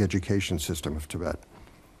monastic education system of Tibet.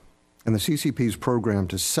 And the CCP's program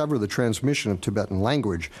to sever the transmission of Tibetan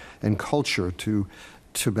language and culture to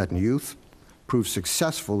Tibetan youth proves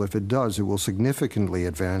successful. If it does, it will significantly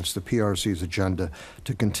advance the PRC's agenda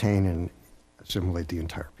to contain and assimilate the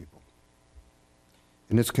entire people.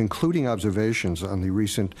 In its concluding observations on the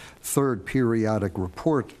recent third periodic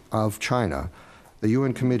report of China, the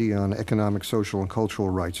UN Committee on Economic, Social, and Cultural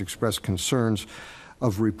Rights expressed concerns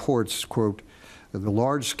of reports, quote, the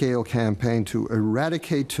large-scale campaign to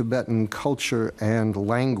eradicate Tibetan culture and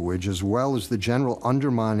language, as well as the general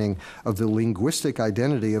undermining of the linguistic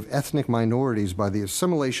identity of ethnic minorities by the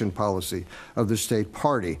assimilation policy of the state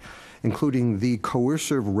party, including the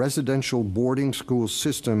coercive residential boarding school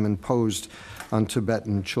system imposed on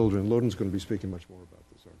Tibetan children. Lhadon's going to be speaking much more about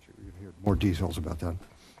this, aren't you? You're going to hear more details about that.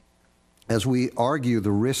 As we argue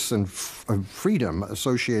the risks and freedom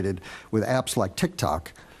associated with apps like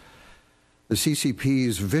TikTok, the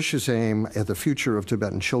CCP's vicious aim at the future of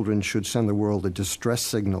Tibetan children should send the world a distress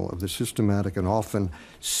signal of the systematic and often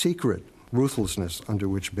secret ruthlessness under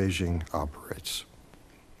which Beijing operates.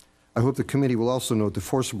 I hope the committee will also note the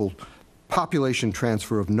forcible population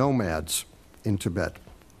transfer of nomads in Tibet.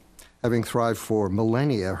 Having thrived for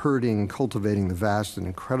millennia, herding and cultivating the vast and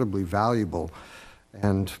incredibly valuable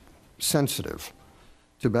and sensitive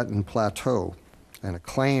Tibetan plateau and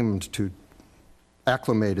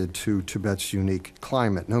acclimated to Tibet's unique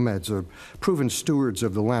climate. Nomads are proven stewards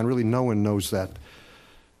of the land. Really, no one knows that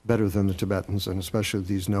better than the Tibetans, and especially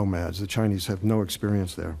these nomads. The Chinese have no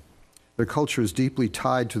experience there. Their culture is deeply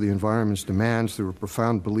tied to the environment's demands through a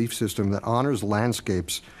profound belief system that honors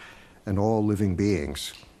landscapes and all living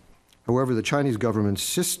beings. However, the Chinese government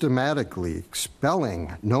systematically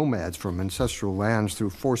expelling nomads from ancestral lands through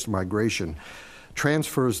forced migration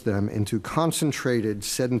transfers them into concentrated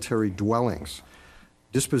sedentary dwellings.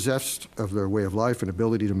 Dispossessed of their way of life and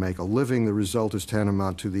ability to make a living, the result is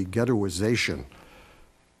tantamount to the ghettoization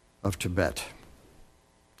of Tibet.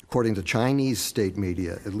 According to Chinese state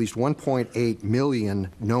media, at least 1.8 million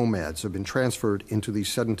nomads have been transferred into these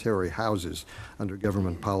sedentary houses under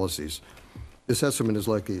government policies. This estimate is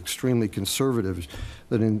likely extremely conservative,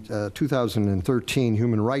 that in 2013,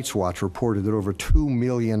 Human Rights Watch reported that over 2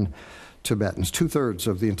 million Tibetans, two-thirds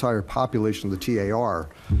of the entire population of the TAR,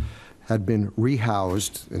 had been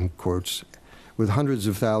rehoused, in quotes, with hundreds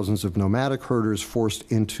of thousands of nomadic herders forced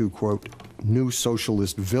into, quote, new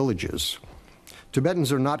socialist villages.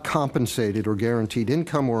 Tibetans are not compensated or guaranteed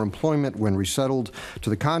income or employment when resettled. To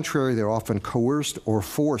the contrary, they're often coerced or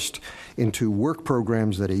forced into work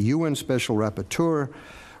programs that a UN special rapporteur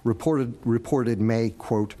reported may,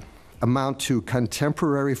 quote, amount to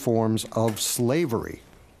contemporary forms of slavery.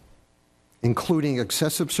 including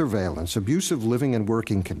excessive surveillance, abusive living and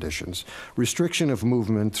working conditions, restriction of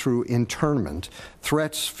movement through internment,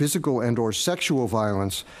 threats, physical and/or sexual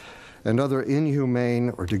violence, and other inhumane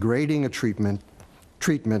or degrading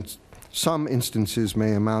treatment. Some instances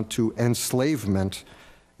may amount to enslavement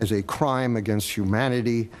as a crime against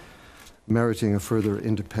humanity, meriting a further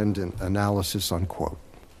independent analysis, unquote.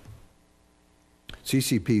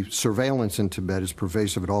 CCP surveillance in Tibet is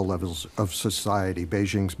pervasive at all levels of society.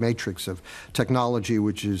 Beijing's matrix of technology,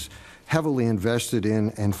 which is heavily invested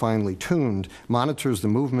in and finely tuned, monitors the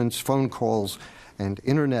movements, phone calls, and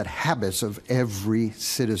internet habits of every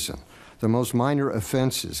citizen. The most minor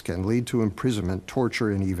offenses can lead to imprisonment,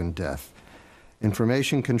 torture, and even death.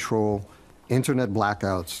 Information control, internet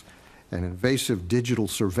blackouts, and invasive digital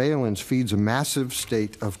surveillance feeds a massive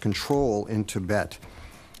state of control in Tibet.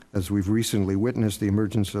 As we've recently witnessed the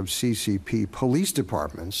emergence of CCP police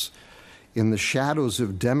departments in the shadows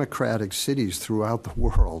of democratic cities throughout the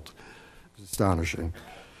world. It's astonishing.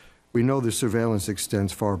 We know the surveillance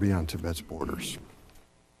extends far beyond Tibet's borders.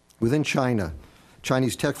 Within China,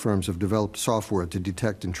 Chinese tech firms have developed software to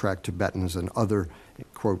detect and track Tibetans and other,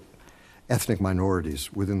 quote, ethnic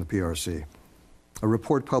minorities within the PRC. A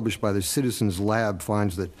report published by the Citizens Lab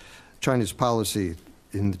finds that China's policy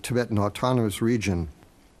in the Tibetan Autonomous Region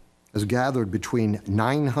has gathered between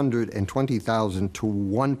 920,000 to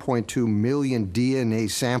 1.2 million DNA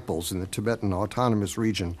samples in the Tibetan Autonomous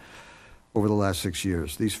Region over the last 6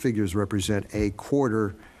 years. These figures represent a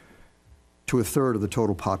quarter to a third of the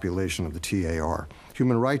total population of the TAR.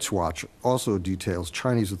 Human Rights Watch also details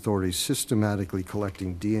Chinese authorities systematically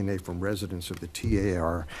collecting DNA from residents of the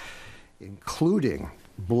TAR, including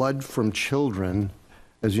blood from children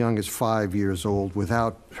as young as 5 years old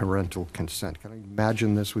without parental consent. Can you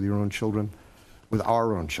imagine this with your own children? With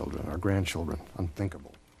our own children, our grandchildren?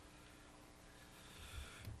 Unthinkable.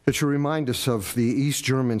 It should remind us of the East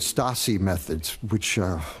German Stasi methods, which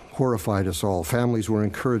horrified us all. Families were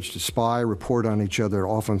encouraged to spy, report on each other,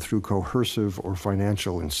 often through coercive or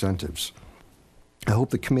financial incentives. I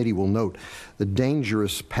hope the committee will note the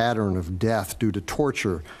dangerous pattern of death due to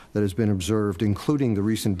torture that has been observed, including the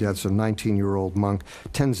recent deaths of 19-year-old monk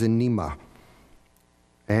Tenzin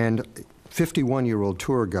and 51-year-old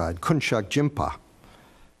tour guide Kunchak Jimpa.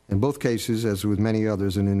 In both cases, as with many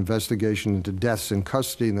others, an investigation into deaths in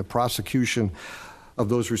custody and the prosecution of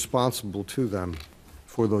those responsible to them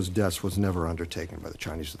for those deaths was never undertaken by the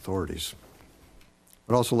Chinese authorities.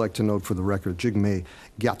 I'd also like to note for the record Jigme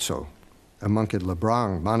Gyatso, a monk at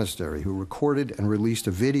Labrang Monastery, who recorded and released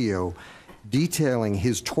a video detailing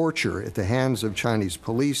his torture at the hands of Chinese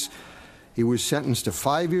police. He was sentenced to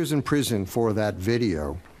 5 years in prison for that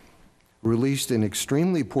video, released in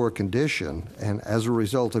extremely poor condition, and as a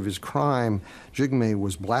result of his crime, Jigme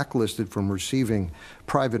was blacklisted from receiving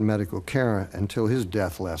private medical care until his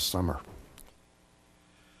death last summer.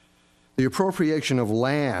 The appropriation of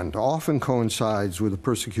land often coincides with the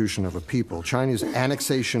persecution of a people. China's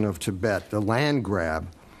annexation of Tibet, the land grab,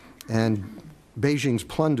 and Beijing's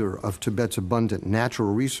plunder of Tibet's abundant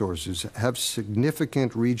natural resources have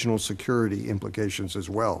significant regional security implications as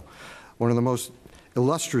well. One of the most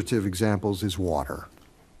illustrative examples is water.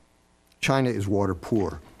 China is water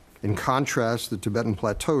poor. In contrast, the Tibetan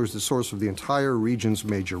Plateau is the source of the entire region's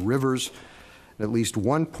major rivers. At least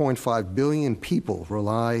 1.5 billion people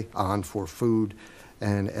rely on for food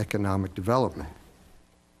and economic development.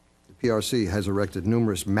 The PRC has erected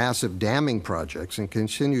numerous massive damming projects and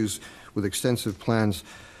continues with extensive plans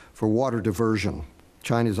for water diversion.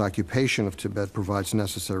 China's occupation of Tibet provides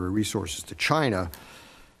necessary resources to China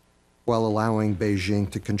while allowing Beijing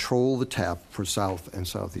to control the tap for South and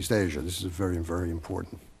Southeast Asia. This is a very, very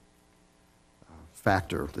important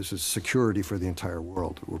factor. This is security for the entire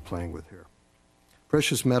world that we're playing with here.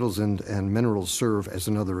 Precious metals and minerals serve as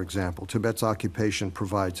another example. Tibet's occupation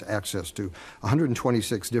provides access to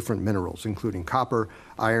 126 different minerals, including copper,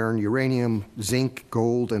 iron, uranium, zinc,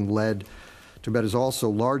 gold, and lead. Tibet has also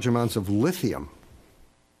large amounts of lithium,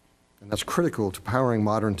 and that's critical to powering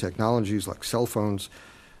modern technologies like cell phones,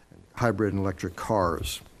 and hybrid and electric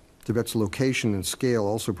cars. Tibet's location and scale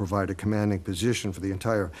also provide a commanding position for the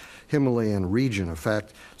entire Himalayan region, a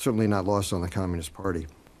fact certainly not lost on the Communist Party.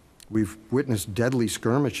 We've witnessed deadly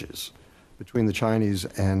skirmishes between the Chinese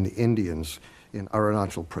and the Indians in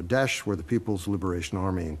Arunachal Pradesh, where the People's Liberation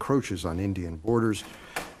Army encroaches on Indian borders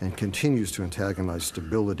and continues to antagonize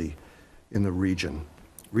stability in the region.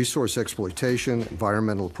 Resource exploitation,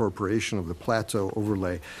 environmental appropriation of the plateau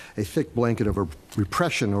overlay a thick blanket of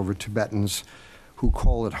repression over Tibetans who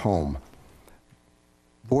call it home.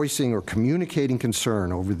 Voicing or communicating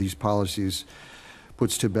concern over these policies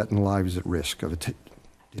puts Tibetan lives at risk of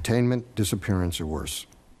detainment, disappearance, or worse.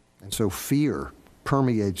 And so fear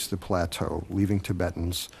permeates the plateau, leaving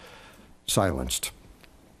Tibetans silenced.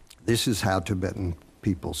 This is how Tibetan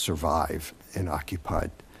people survive in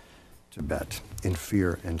occupied Tibet, in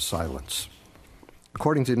fear and silence.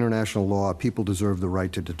 According to international law, people deserve the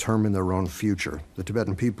right to determine their own future. The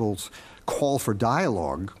Tibetan people's call for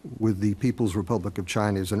dialogue with the People's Republic of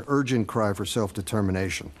China is an urgent cry for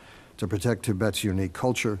self-determination to protect Tibet's unique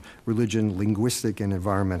culture, religion, linguistic, and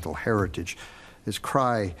environmental heritage. This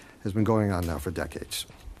cry has been going on now for decades.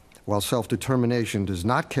 While self-determination does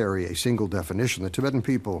not carry a single definition, the Tibetan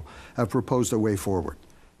people have proposed a way forward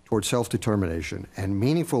toward self-determination and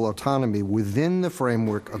meaningful autonomy within the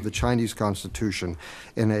framework of the Chinese Constitution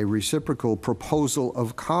in a reciprocal proposal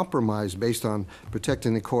of compromise based on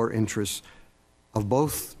protecting the core interests of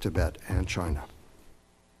both Tibet and China.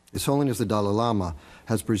 His Holiness the Dalai Lama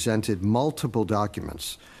has presented multiple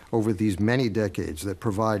documents over these many decades that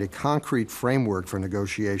provide a concrete framework for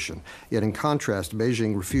negotiation. Yet in contrast,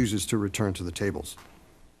 Beijing refuses to return to the tables.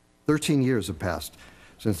 13 years have passed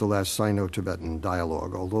since the last Sino-Tibetan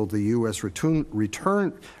dialogue, although the U.S. routinely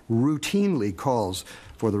calls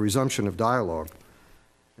for the resumption of dialogue.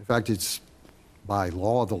 In fact, it's by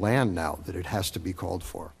law of the land now that it has to be called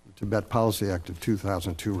for. The Tibet Policy Act of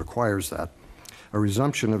 2002 requires that. A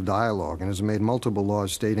resumption of dialogue, and has made multiple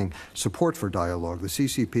laws stating support for dialogue. The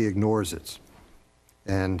CCP ignores it,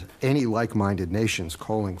 and any like-minded nations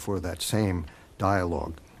calling for that same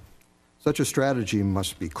dialogue. Such a strategy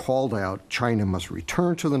must be called out. China must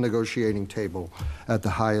return to the negotiating table at the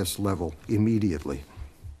highest level immediately.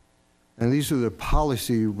 And these are the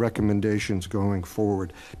policy recommendations going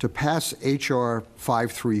forward. To pass H.R.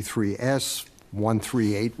 533S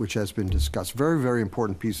 138, which has been discussed, very, very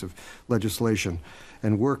important piece of legislation,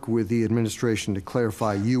 and work with the administration to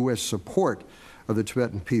clarify U.S. support of the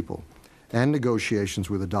Tibetan people and negotiations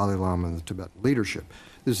with the Dalai Lama and the Tibetan leadership.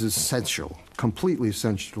 This is essential, completely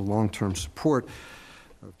essential to long-term support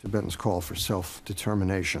of Tibetans' call for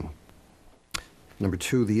self-determination. Number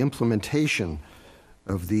two, the implementation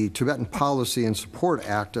of the Tibetan Policy and Support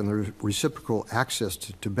Act and the Reciprocal Access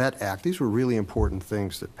to Tibet Act. These were really important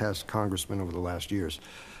things that passed Congressmen over the last years,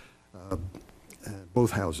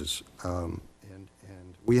 both houses. And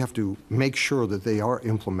we have to make sure that they are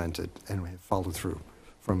implemented and we have followed through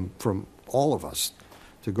from all of us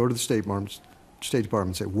to go to the State Department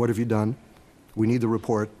and say, what have you done? We need the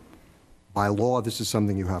report. By law, this is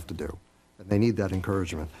something you have to do. And they need that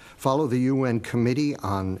encouragement. Follow the UN Committee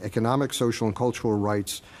on Economic, Social, and Cultural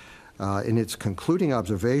Rights in its concluding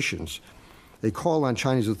observations. They call on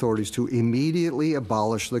Chinese authorities to immediately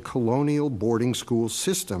abolish the colonial boarding school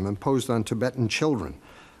system imposed on Tibetan children,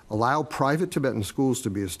 allow private Tibetan schools to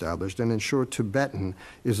be established, and ensure Tibetan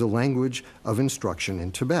is the language of instruction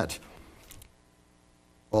in Tibet.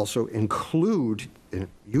 Also include and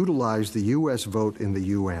utilize the U.S. vote in the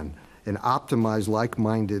UN and optimize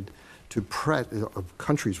like-minded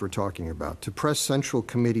countries we're talking about, to press Central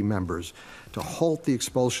Committee members to halt the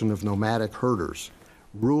expulsion of nomadic herders,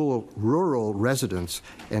 rural residents,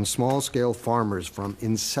 and small-scale farmers from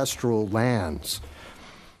ancestral lands.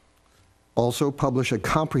 Also publish a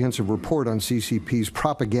comprehensive report on CCP's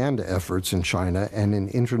propaganda efforts in China and in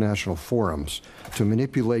international forums to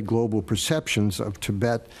manipulate global perceptions of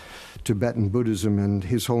Tibetan Buddhism and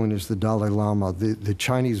His Holiness the Dalai Lama. The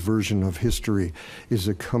Chinese version of history is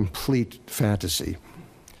a complete fantasy.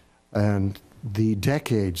 And the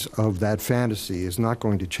decades of that fantasy is not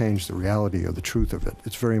going to change the reality or the truth of it.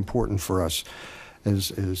 It's very important for us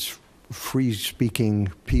as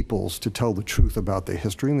free-speaking peoples to tell the truth about the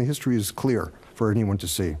history, and the history is clear for anyone to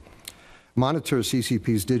see. Monitor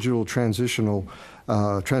CCP's digital transnational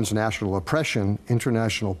oppression,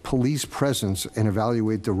 international police presence, and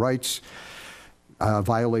evaluate the rights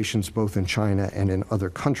violations both in China and in other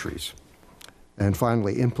countries. And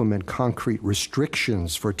finally, implement concrete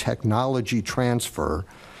restrictions for technology transfer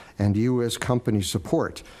and U.S. company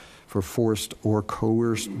support for forced or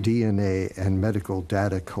coerced DNA and medical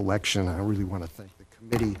data collection. I really want to thank the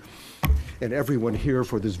committee and everyone here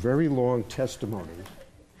for this very long testimony.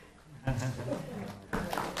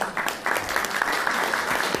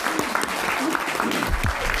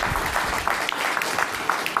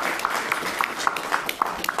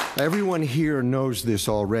 Everyone here knows this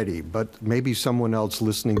already, but maybe someone else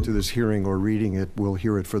listening to this hearing or reading it will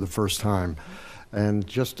hear it for the first time. And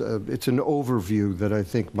just, it's an overview that I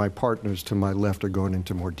think my partners to my left are going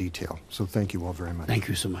into more detail. So thank you all very much. Thank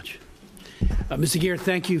you so much. Mr. Gere,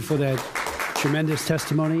 thank you for that tremendous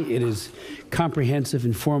testimony. It is comprehensive,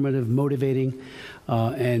 informative, motivating,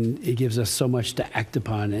 and it gives us so much to act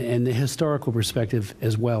upon. And the historical perspective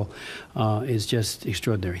as well is just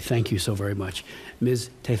extraordinary. Thank you so very much. Ms.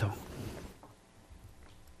 Tethong.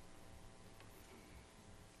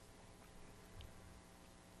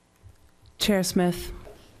 Chair Smith,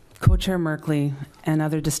 Co-Chair Merkley, and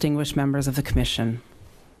other distinguished members of the Commission,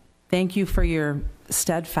 thank you for your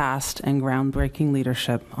steadfast and groundbreaking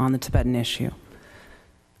leadership on the Tibetan issue.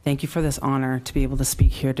 Thank you for this honor to be able to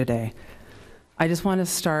speak here today. I just want to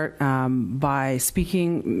start by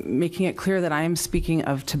making it clear that I am speaking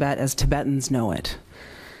of Tibet as Tibetans know it.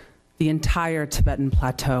 The entire Tibetan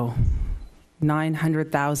plateau,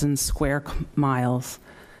 900,000 square miles,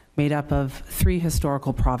 made up of 3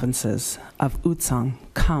 historical provinces of Utsang,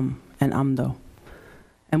 Kham, and Amdo.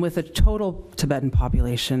 And with a total Tibetan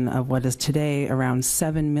population of what is today around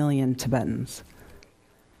 7 million Tibetans.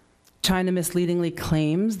 China misleadingly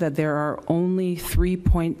claims that there are only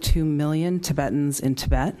 3.2 million Tibetans in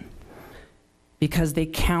Tibet because they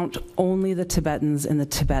count only the Tibetans in the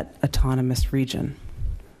Tibet Autonomous Region.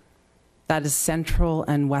 That is central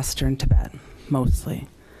and western Tibet, mostly.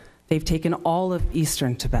 They've taken all of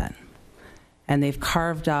eastern Tibet, and they've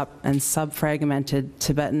carved up and subfragmented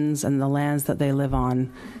Tibetans and the lands that they live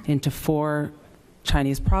on into 4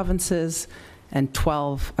 Chinese provinces and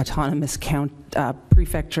 12 autonomous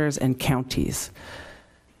prefectures and counties.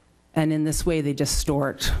 And in this way, they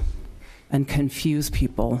distort and confuse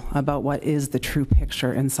people about what is the true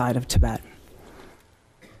picture inside of Tibet.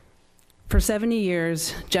 For 70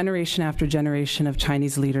 years, generation after generation of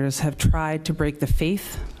Chinese leaders have tried to break the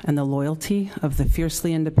faith and the loyalty of the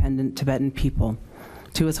fiercely independent Tibetan people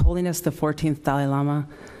to His Holiness the 14th Dalai Lama,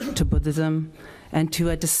 to Buddhism, and to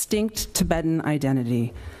a distinct Tibetan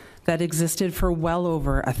identity that existed for well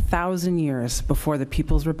over 1,000 years before the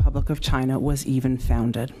People's Republic of China was even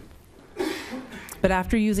founded. But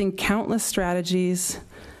after using countless strategies,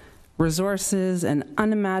 resources, and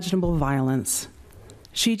unimaginable violence,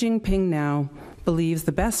 Xi Jinping now believes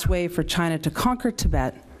the best way for China to conquer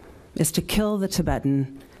Tibet is to kill the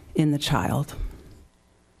Tibetan in the child.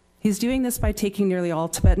 He's doing this by taking nearly all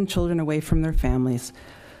Tibetan children away from their families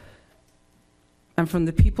and from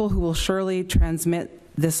the people who will surely transmit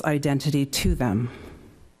this identity to them,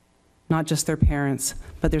 not just their parents,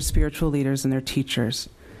 but their spiritual leaders and their teachers.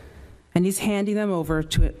 And he's handing them over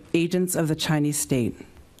to agents of the Chinese state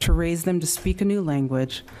to raise them to speak a new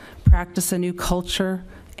language, practice a new culture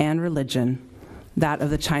and religion, that of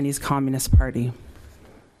the Chinese Communist Party.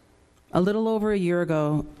 A little over a year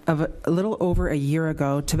ago,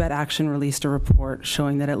 Tibet Action released a report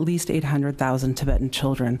showing that at least 800,000 Tibetan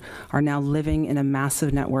children are now living in a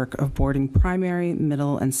massive network of boarding primary,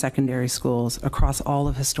 middle, and secondary schools across all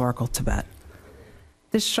of historical Tibet.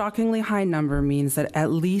 This shockingly high number means that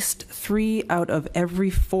at least 3 out of every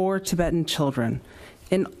 4 Tibetan children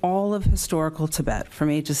in all of historical Tibet from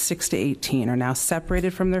ages 6 to 18 are now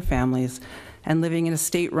separated from their families and living in a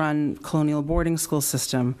state-run colonial boarding school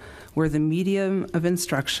system where the medium of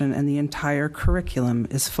instruction and the entire curriculum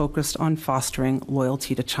is focused on fostering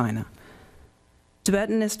loyalty to China.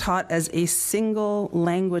 Tibetan is taught as a single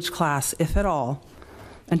language class, if at all,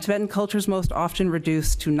 and Tibetan culture is most often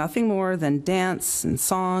reduced to nothing more than dance and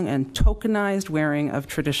song and tokenized wearing of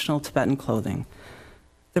traditional Tibetan clothing.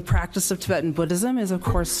 The practice of Tibetan Buddhism is, of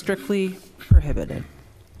course, strictly prohibited.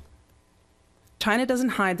 China doesn't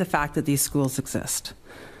hide the fact that these schools exist.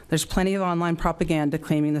 There's plenty of online propaganda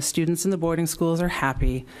claiming the students in the boarding schools are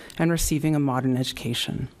happy and receiving a modern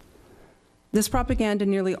education. This propaganda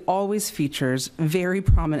nearly always features very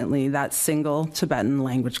prominently that single Tibetan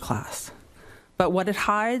language class. But what it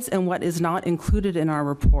hides and what is not included in our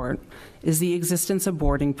report is the existence of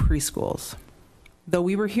boarding preschools. Though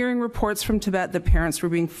we were hearing reports from Tibet that parents were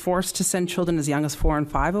being forced to send children as young as 4 and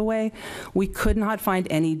 5 away, we could not find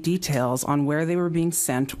any details on where they were being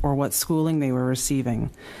sent or what schooling they were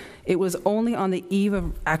receiving. It was only on the eve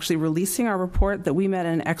of actually releasing our report that we met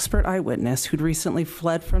an expert eyewitness who'd recently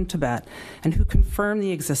fled from Tibet and who confirmed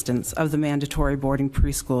the existence of the mandatory boarding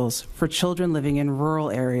preschools for children living in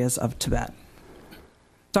rural areas of Tibet.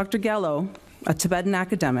 Dr. Gello, a Tibetan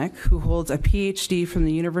academic who holds a PhD from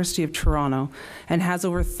the University of Toronto and has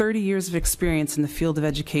over 30 years of experience in the field of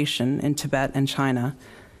education in Tibet and China,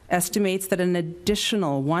 estimates that an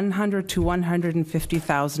additional 100 to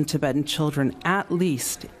 150,000 Tibetan children, at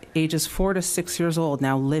least ages 4 to 6 years old,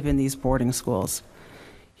 now live in these boarding schools.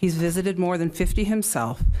 He's visited more than 50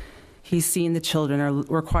 himself. He's seen the children are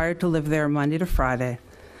required to live there Monday to Friday,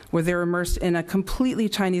 where they're immersed in a completely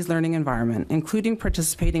Chinese learning environment, including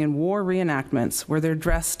participating in war reenactments where they're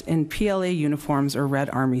dressed in PLA uniforms or Red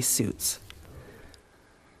Army suits.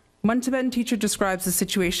 One Tibetan teacher describes the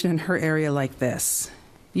situation in her area like this.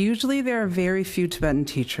 Usually there are very few Tibetan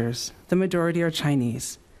teachers. The majority are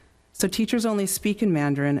Chinese. So teachers only speak in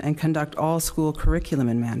Mandarin and conduct all school curriculum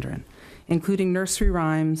in Mandarin, including nursery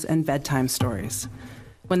rhymes and bedtime stories.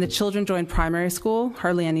 When the children join primary school,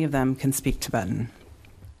 hardly any of them can speak Tibetan.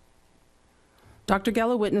 Dr.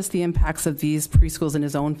 Gere witnessed the impacts of these preschools in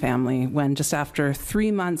his own family when, just after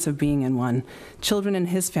 3 months of being in one, children in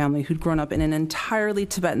his family who'd grown up in an entirely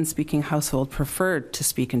Tibetan-speaking household preferred to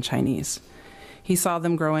speak in Chinese. He saw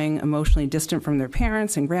them growing emotionally distant from their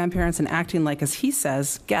parents and grandparents and acting like, as he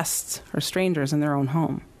says, guests or strangers in their own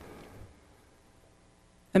home.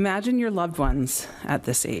 Imagine your loved ones at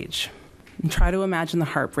this age, and try to imagine the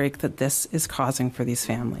heartbreak that this is causing for these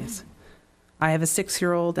families. I have a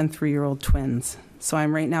 6-year-old and 3-year-old twins, so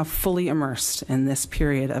I'm right now fully immersed in this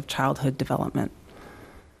period of childhood development.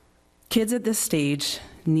 Kids at this stage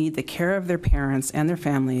need the care of their parents and their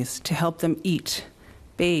families to help them eat,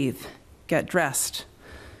 bathe, get dressed,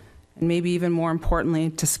 and maybe even more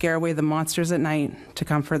importantly, to scare away the monsters at night, to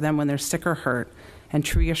comfort them when they're sick or hurt, and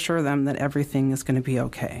to reassure them that everything is going to be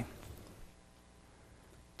okay.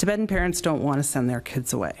 Tibetan parents don't want to send their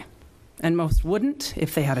kids away, and most wouldn't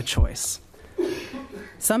if they had a choice.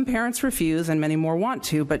 Some parents refuse, and many more want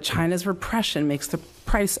to, but China's repression makes the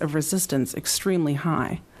price of resistance extremely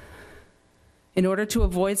high. In order to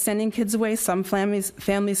avoid sending kids away, some families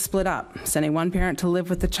split up, sending one parent to live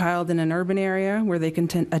with the child in an urban area where they can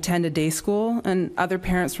attend a day school, and other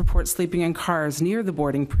parents report sleeping in cars near the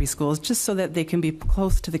boarding preschools just so that they can be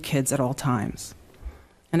close to the kids at all times.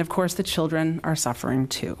 And of course, the children are suffering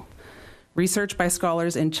too. Research by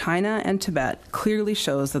scholars in China and Tibet clearly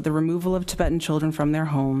shows that the removal of Tibetan children from their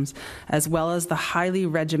homes, as well as the highly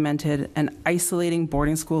regimented and isolating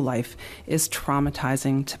boarding school life, is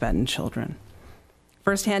traumatizing Tibetan children.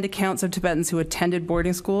 First-hand accounts of Tibetans who attended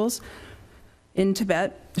boarding schools in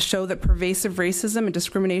Tibet show that pervasive racism and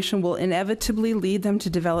discrimination will inevitably lead them to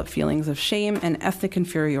develop feelings of shame and ethnic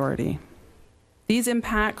inferiority. These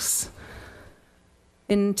impacts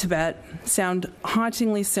in Tibet sound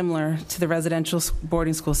hauntingly similar to the residential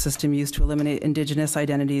boarding school system used to eliminate Indigenous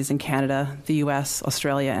identities in Canada, the US,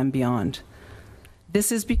 Australia, and beyond.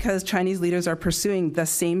 This is because Chinese leaders are pursuing the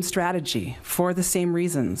same strategy for the same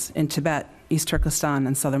reasons in Tibet, East Turkestan,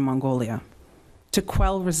 and southern Mongolia, to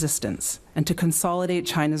quell resistance and to consolidate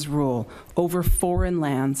China's rule over foreign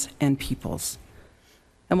lands and peoples.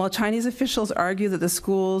 And while Chinese officials argue that the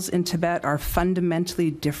schools in Tibet are fundamentally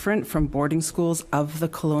different from boarding schools of the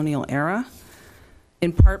colonial era,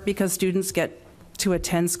 in part because students get to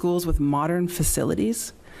attend schools with modern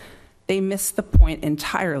facilities, they miss the point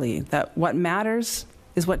entirely that what matters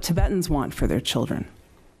is what Tibetans want for their children.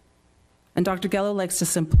 And Dr. Gere likes to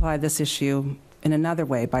simplify this issue in another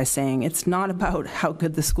way by saying it's not about how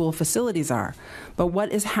good the school facilities are, but what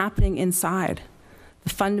is happening inside. The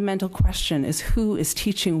fundamental question is who is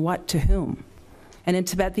teaching what to whom? And in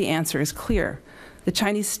Tibet, the answer is clear. The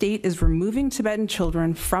Chinese state is removing Tibetan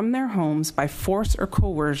children from their homes by force or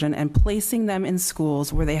coercion and placing them in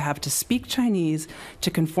schools where they have to speak Chinese to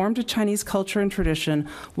conform to Chinese culture and tradition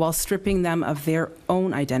while stripping them of their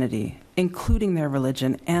own identity, including their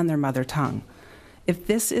religion and their mother tongue. If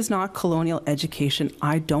this is not colonial education,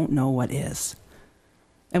 I don't know what is.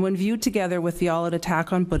 And when viewed together with the all-out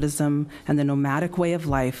attack on Buddhism and the nomadic way of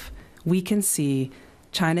life, we can see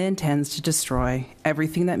China intends to destroy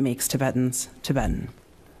everything that makes Tibetans Tibetan.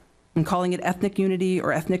 And calling it ethnic unity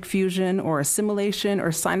or ethnic fusion or assimilation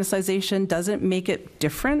or sinicization doesn't make it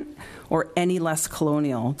different or any less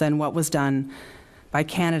colonial than what was done by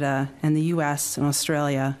Canada and the US and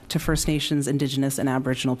Australia to First Nations, Indigenous, and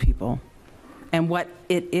Aboriginal people. And what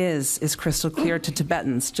it is crystal clear to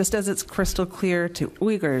Tibetans, just as it's crystal clear to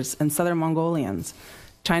Uyghurs and Southern Mongolians.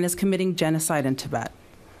 China's committing genocide in Tibet.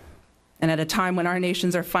 And at a time when our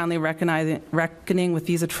nations are finally reckoning with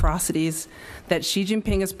these atrocities, that Xi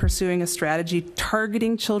Jinping is pursuing a strategy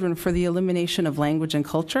targeting children for the elimination of language and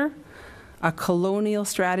culture, a colonial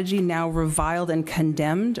strategy now reviled and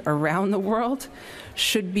condemned around the world,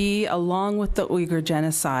 should be, along with the Uyghur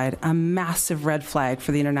genocide, a massive red flag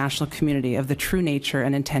for the international community of the true nature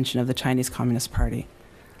and intention of the Chinese Communist Party.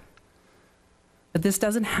 But this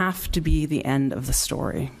doesn't have to be the end of the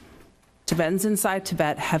story. Tibetans inside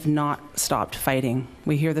Tibet have not stopped fighting.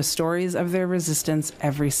 We hear the stories of their resistance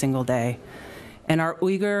every single day. And our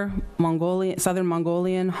Uyghur, Southern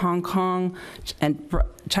Mongolian, Hong Kong, and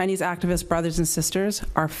Chinese activist brothers and sisters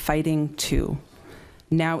are fighting too.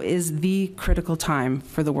 Now is the critical time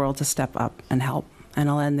for the world to step up and help. And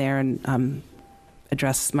I'll end there and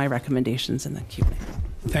address my recommendations in the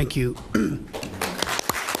Q&A. Thank you.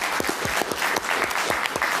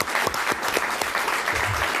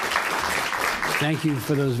 Thank you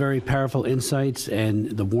for those very powerful insights and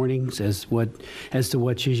the warnings as to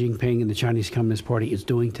what Xi Jinping and the Chinese Communist Party is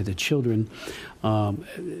doing to the children. And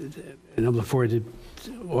I look forward to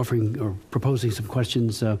offering or proposing some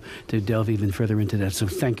questions to delve even further into that. So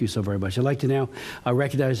thank you so very much. I'd like to now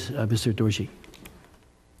recognize Mr. Dorjee.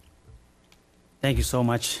 Thank you so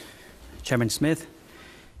much, Chairman Smith.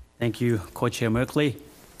 Thank you, Co-Chair Merkley.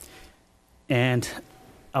 And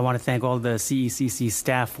I want to thank all the CECC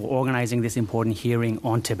staff for organizing this important hearing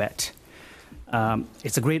on Tibet.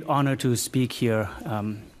 It's a great honor to speak here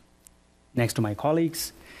next to my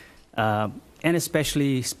colleagues, and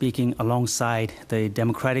especially speaking alongside the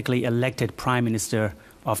democratically elected Prime Minister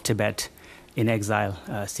of Tibet in exile,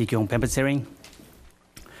 Sikyong Penpa Tsering.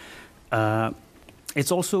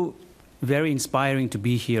 It's also very inspiring to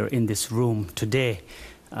be here in this room today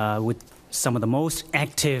with some of the most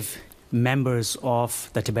active members of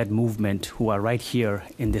the Tibet movement who are right here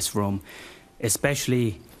in this room,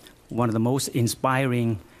 especially one of the most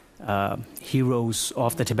inspiring heroes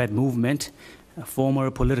of the Tibet movement,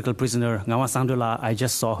 former political prisoner Ngawa Sangdula. I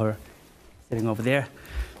just saw her sitting over there.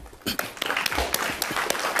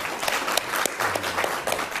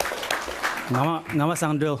 Ngawa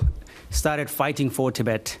Sangdul started fighting for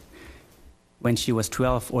Tibet when she was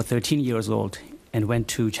 12 or 13 years old and went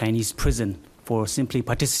to Chinese prison for simply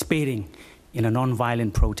participating in a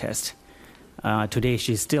nonviolent protest. Today,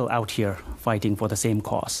 she's still out here fighting for the same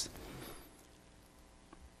cause.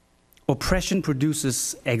 Oppression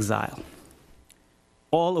produces exile.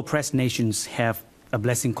 All oppressed nations have a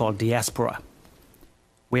blessing called diaspora,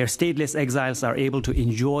 where stateless exiles are able to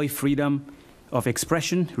enjoy freedom of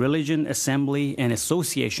expression, religion, assembly, and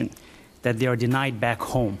association that they are denied back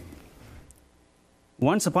home.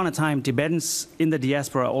 Once upon a time, Tibetans in the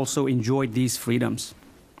diaspora also enjoyed these freedoms.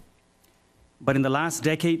 But in the last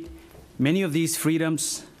decade, many of these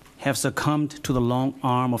freedoms have succumbed to the long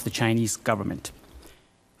arm of the Chinese government,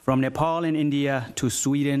 from Nepal and India to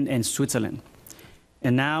Sweden and Switzerland.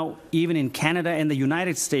 And now, even in Canada and the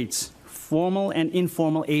United States, formal and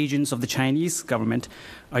informal agents of the Chinese government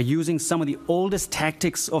are using some of the oldest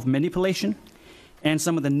tactics of manipulation and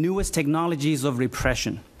some of the newest technologies of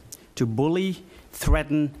repression to bully,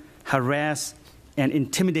 threaten, harass, and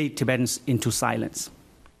intimidate Tibetans into silence.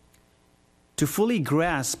 To fully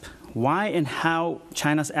grasp why and how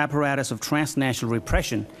China's apparatus of transnational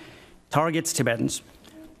repression targets Tibetans,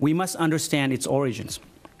 we must understand its origins.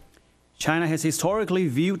 China has historically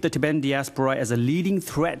viewed the Tibetan diaspora as a leading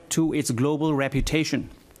threat to its global reputation.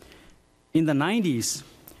 In the 90s,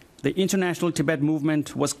 the international Tibet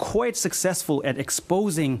movement was quite successful at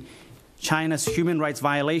exposing China's human rights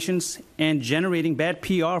violations and generating bad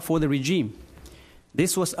PR for the regime.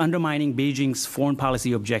 This was undermining Beijing's foreign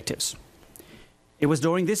policy objectives. It was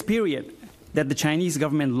during this period that the Chinese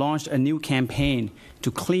government launched a new campaign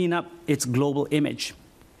to clean up its global image.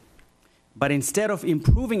 But instead of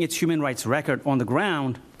improving its human rights record on the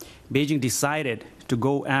ground, Beijing decided to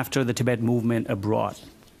go after the Tibet movement abroad.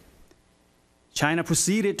 China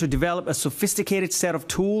proceeded to develop a sophisticated set of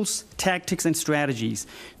tools, tactics, and strategies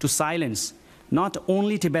to silence not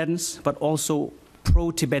only Tibetans, but also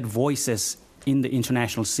pro-Tibet voices in the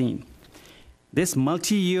international scene. This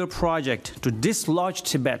multi-year project to dislodge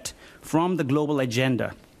Tibet from the global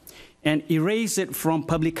agenda and erase it from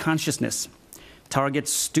public consciousness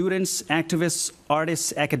targets students, activists,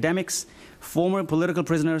 artists, academics, former political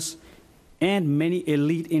prisoners, and many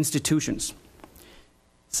elite institutions.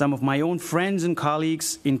 Some of my own friends and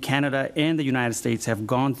colleagues in Canada and the United States have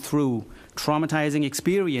gone through traumatizing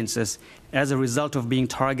experiences as a result of being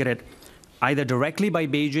targeted either directly by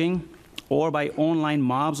Beijing or by online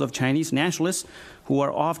mobs of Chinese nationalists who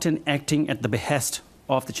are often acting at the behest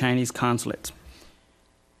of the Chinese consulate.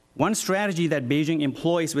 One strategy that Beijing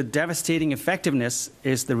employs with devastating effectiveness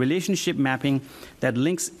is the relationship mapping that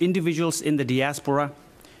links individuals in the diaspora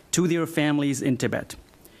to their families in Tibet.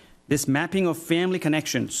 This mapping of family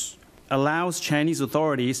connections allows Chinese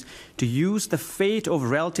authorities to use the fate of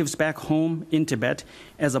relatives back home in Tibet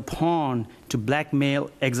as a pawn to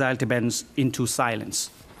blackmail exiled Tibetans into silence.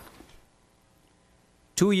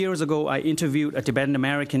 2 years ago, I interviewed a Tibetan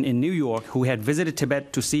American in New York who had visited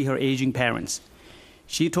Tibet to see her aging parents.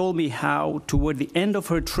 She told me how, toward the end of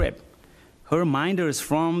her trip, her minders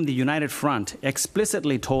from the United Front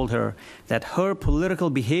explicitly told her that her political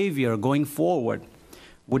behavior going forward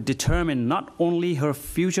would determine not only her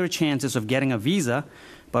future chances of getting a visa,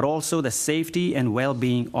 but also the safety and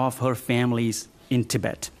well-being of her families in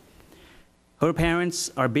Tibet. Her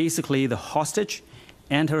parents are basically the hostage,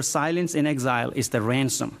 and her silence in exile is the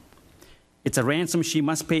ransom. It's a ransom she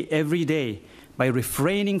must pay every day by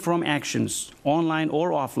refraining from actions, online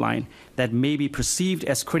or offline, that may be perceived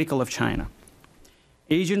as critical of China.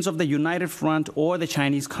 Agents of the United Front or the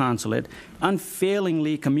Chinese consulate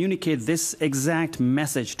unfailingly communicate this exact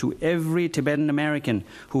message to every Tibetan American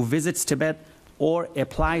who visits Tibet or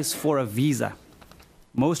applies for a visa.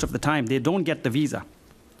 Most of the time, they don't get the visa.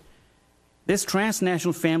 This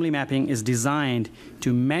transnational family mapping is designed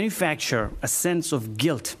to manufacture a sense of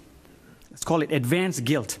guilt, let's call it advanced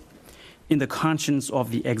guilt, in the conscience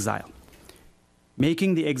of the exile,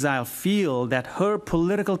 making the exile feel that her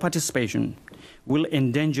political participation will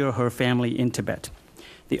endanger her family in Tibet.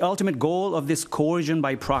 The ultimate goal of this coercion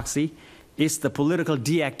by proxy is the political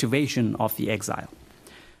deactivation of the exile.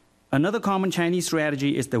 Another common Chinese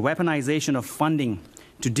strategy is the weaponization of funding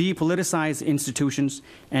to depoliticize institutions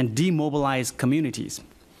and demobilize communities.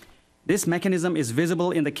 This mechanism is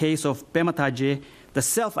visible in the case of Penpa, the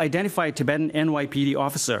self-identified Tibetan NYPD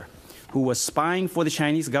officer who was spying for the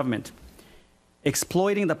Chinese government.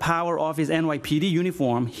 Exploiting the power of his NYPD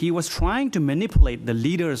uniform, he was trying to manipulate the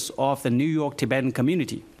leaders of the New York Tibetan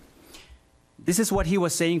community. This is what he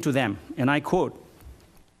was saying to them, and I quote,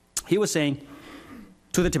 he was saying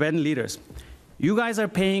to the Tibetan leaders, "You guys are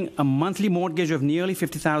paying a monthly mortgage of nearly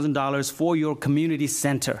 $50,000 for your community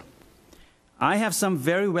center. I have some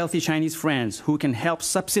very wealthy Chinese friends who can help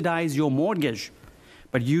subsidize your mortgage,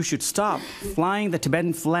 but you should stop flying the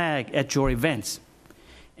Tibetan flag at your events.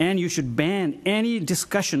 And you should ban any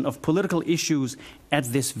discussion of political issues at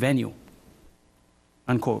this venue,"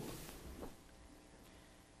 unquote.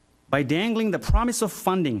 By dangling the promise of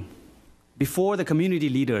funding before the community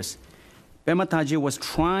leaders, Penpa was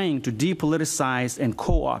trying to depoliticize and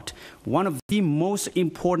co-opt one of the most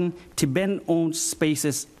important Tibetan-owned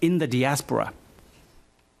spaces in the diaspora.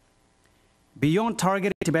 Beyond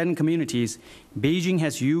targeting Tibetan communities, Beijing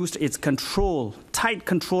has used its tight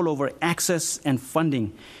control over access and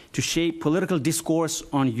funding to shape political discourse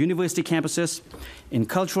on university campuses, in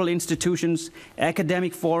cultural institutions,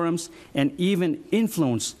 academic forums, and even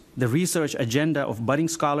influence the research agenda of budding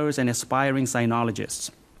scholars and aspiring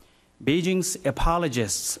sinologists. Beijing's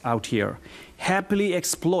apologists out here happily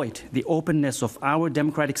exploit the openness of our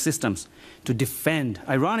democratic systems to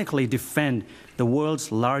ironically defend the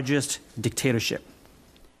world's largest dictatorship.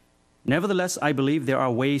 Nevertheless, I believe there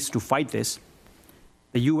are ways to fight this.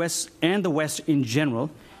 The US and the West in general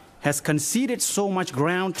has conceded so much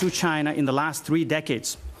ground to China in the last 3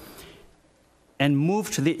 decades and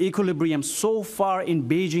moved the equilibrium so far in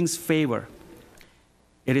Beijing's favor.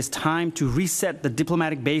 It is time to reset the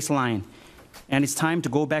diplomatic baseline, and it's time to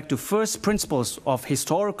go back to first principles of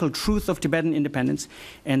historical truth of Tibetan independence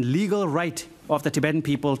and legal right of the Tibetan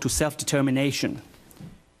people to self-determination.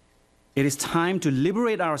 It is time to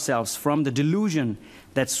liberate ourselves from the delusion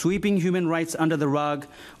that sweeping human rights under the rug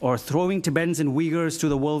or throwing Tibetans and Uyghurs to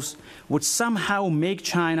the wolves would somehow make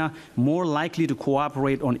China more likely to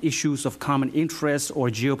cooperate on issues of common interest or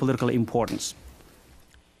geopolitical importance.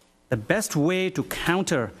 The best way to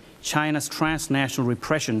counter China's transnational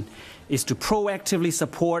repression is to proactively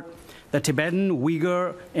support the Tibetan,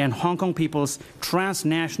 Uyghur, and Hong Kong people's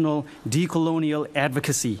transnational decolonial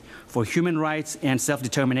advocacy for human rights and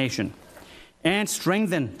self-determination, and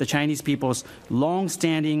strengthen the Chinese people's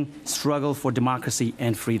long-standing struggle for democracy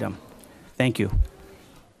and freedom. Thank you.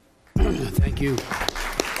 Thank you.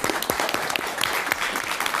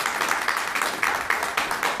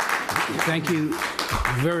 Thank you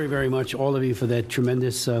very, very much, all of you, for that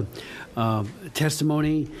tremendous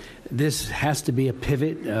testimony. This has to be a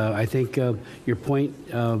pivot. I think your point,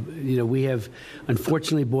 we have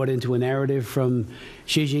unfortunately bought into a narrative from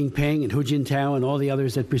Xi Jinping and Hu Jintao and all the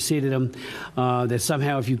others that preceded him, that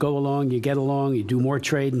somehow if you go along, you get along, you do more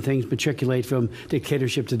trade and things matriculate from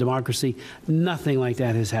dictatorship to democracy. Nothing like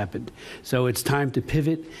that has happened. So it's time to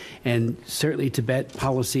pivot, and certainly Tibet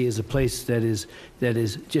policy is a place that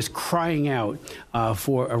is just crying out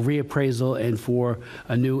for a reappraisal and for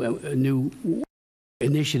a new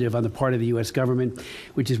initiative on the part of the U.S. government,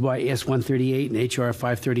 which is why S-138 and H.R.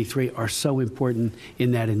 533 are so important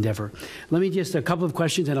in that endeavor. Let me just, a couple of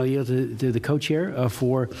questions, and I'll yield to the co-chair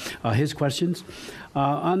for his questions.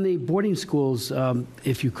 On the boarding schools,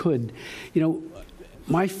 if you could,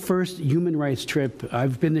 my first human rights trip,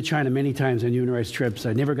 I've been to China many times on human rights trips.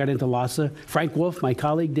 I never got into Lhasa. Frank Wolf, my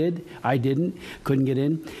colleague, did. I didn't, couldn't get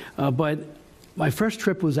in. But my first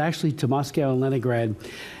trip was actually to Moscow and Leningrad,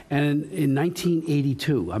 and in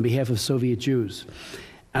 1982, on behalf of Soviet Jews.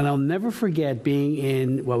 And I'll never forget being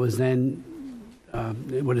in what was then,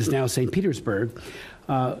 what is now St. Petersburg,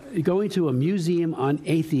 going to a museum on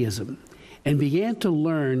atheism, and began to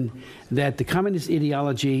learn that the communist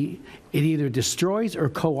ideology, it either destroys or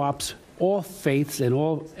co-opts all faiths and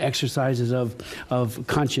all exercises of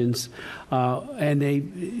conscience. And they,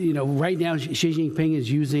 right now Xi Jinping is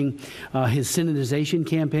using his Sinization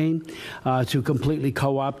campaign to completely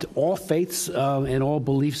co-opt all faiths and all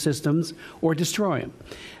belief systems or destroy them.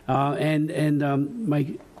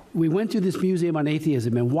 We went to this museum on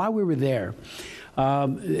atheism, and while we were there,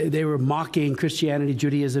 they were mocking Christianity,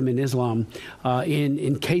 Judaism, and Islam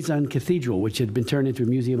in Kazan Cathedral, which had been turned into a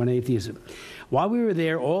museum on atheism. While we were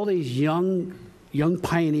there, all these young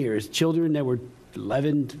pioneers, children that were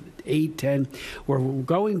 11, 8, 10, were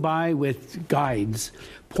going by with guides,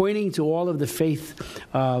 pointing to all of the faith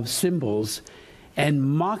symbols and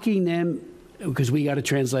mocking them, because we got a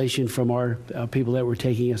translation from our people that were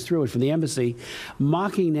taking us through it from the embassy,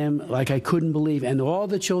 mocking them like I couldn't believe. And all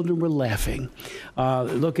the children were laughing.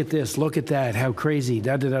 Look at this, look at that, how crazy,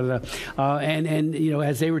 da da da da. And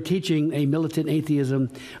as they were teaching a militant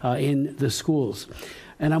atheism in the schools.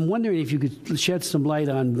 And I'm wondering if you could shed some light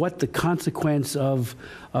on what the consequence of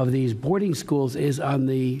these boarding schools is on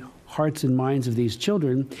the hearts and minds of these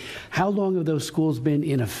children. How long have those schools been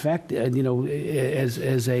in effect, as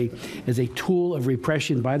a tool of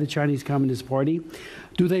repression by the Chinese Communist Party?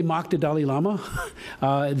 Do they mock the Dalai Lama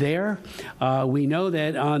there? We know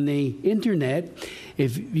that on the internet,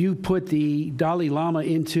 if you put the Dalai Lama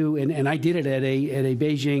into, and I did it at a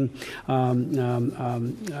Beijing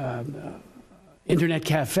internet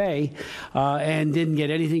cafe and didn't get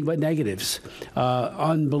anything but negatives,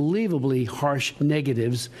 unbelievably harsh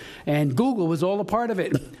negatives, and Google was all a part of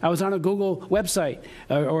it. I was on a Google website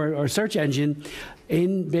or search engine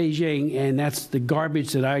in Beijing, and that's the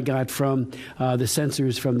garbage that I got from the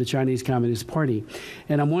censors from the Chinese Communist Party.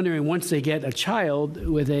 And I'm wondering, once they get a child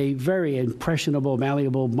with a very impressionable,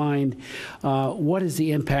 malleable mind, what is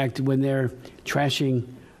the impact when they're trashing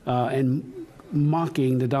and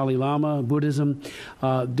mocking the Dalai Lama, Buddhism?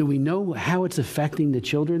 Do we know how it's affecting the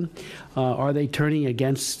children? Are they turning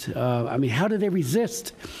against, how do they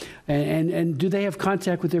resist? And do they have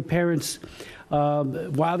contact with their parents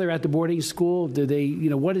while they're at the boarding school? Do they,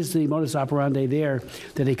 what is the modus operandi there?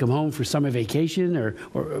 Do they come home for summer vacation, or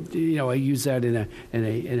I use that in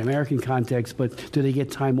an American context, but do they get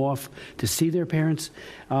time off to see their parents?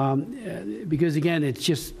 Because again, it's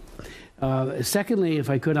just, secondly, if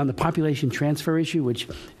I could, on the population transfer issue, which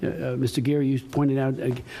Mr. Gere, you pointed out,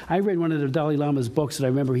 I read one of the Dalai Lama's books, and I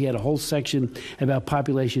remember he had a whole section about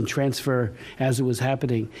population transfer as it was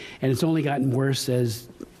happening. And it's only gotten worse as,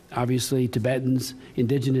 obviously, Tibetans,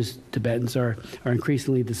 indigenous Tibetans, are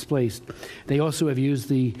increasingly displaced. They also have used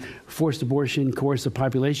the forced abortion, coercive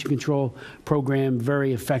population control program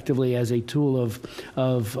very effectively as a tool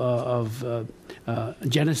of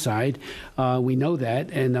genocide. We know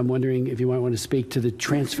that, and I'm wondering if you might want to speak to the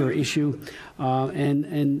transfer issue.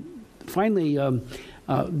 And finally,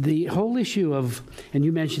 the whole issue of, and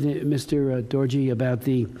you mentioned it, Mr. Dorjee, about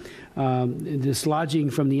the dislodging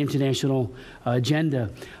from the international agenda.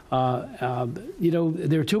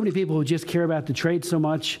 There are too many people who just care about the trade so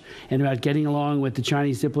much and about getting along with the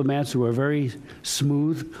Chinese diplomats who are very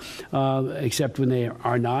smooth, except when they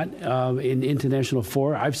are not in international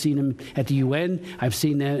fora. I've seen them at the UN. I've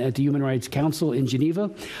seen them at the Human Rights Council in Geneva,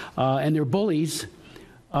 and they're bullies.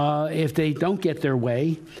 If they don't get their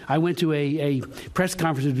way. I went to a press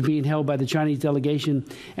conference that was being held by the Chinese delegation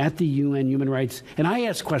at the UN Human Rights, and I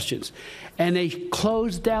asked questions. And they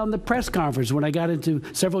closed down the press conference when I got into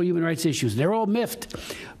several human rights issues. They're all miffed.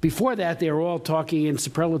 Before that, they were all talking in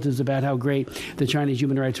superlatives about how great the Chinese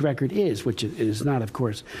human rights record is, which it is not, of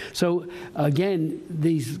course. So, again,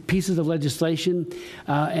 these pieces of legislation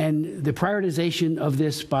and the prioritization of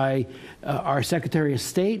this by our Secretary of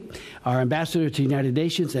State, our Ambassador to the United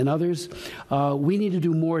Nations, and others, we need to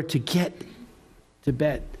do more to get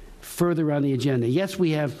Tibet further on the agenda. Yes,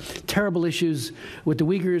 we have terrible issues with the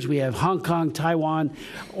Uyghurs. We have Hong Kong, Taiwan,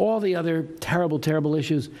 all the other terrible, terrible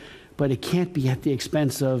issues. But it can't be at the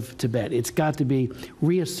expense of Tibet. It's got to be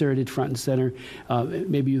reasserted front and center.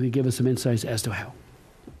 Maybe you could give us some insights as to how.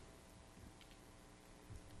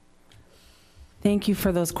 Thank you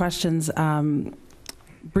for those questions.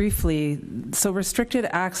 Briefly, so restricted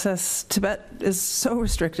access, Tibet is so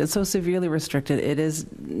restricted, so severely restricted, it is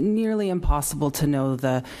nearly impossible to know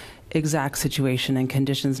the exact situation and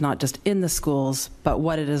conditions, not just in the schools, but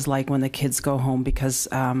what it is like when the kids go home, because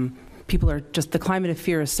people are just, the climate of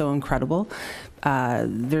fear is so incredible.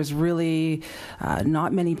 There's really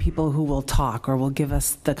not many people who will talk or will give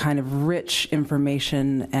us the kind of rich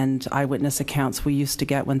information and eyewitness accounts we used to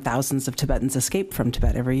get when thousands of Tibetans escaped from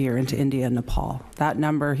Tibet every year into India and Nepal. That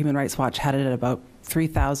number, Human Rights Watch had it at about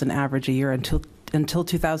 3,000 average a year until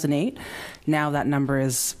 2008. Now that number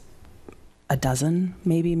is a dozen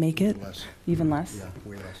maybe make it. Less. Even less? Yeah,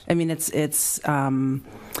 way less. I mean, it's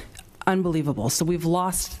unbelievable. So we've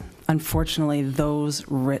lost, unfortunately, those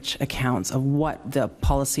rich accounts of what the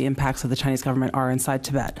policy impacts of the Chinese government are inside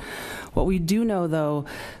Tibet. What we do know, though,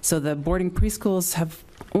 so the boarding preschools have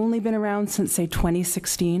only been around since, say,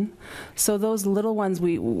 2016. So those little ones,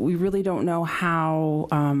 we really don't know how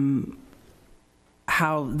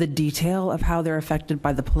the detail of how they're affected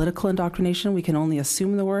by the political indoctrination. We can only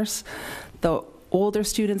assume the worst. The older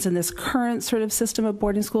students in this current sort of system of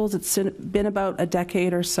boarding schools, it's been about a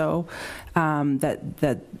decade or so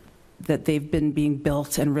that they've been being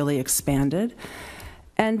built and really expanded.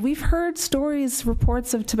 And we've heard stories,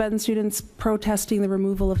 reports of Tibetan students protesting the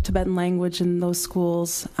removal of Tibetan language in those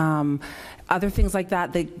schools, other things like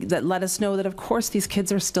that, that let us know that, of course, these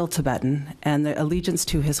kids are still Tibetan, and the allegiance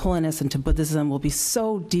to His Holiness and to Buddhism will be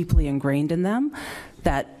so deeply ingrained in them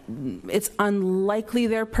that it's unlikely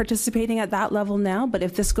they're participating at that level now. But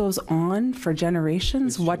if this goes on for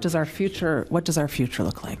generations, what does our future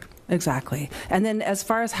look like? Exactly. And then as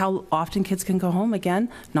far as how often kids can go home, again,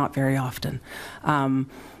 not very often.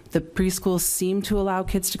 The preschools seem to allow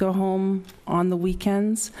kids to go home on the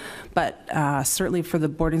weekends, but certainly for the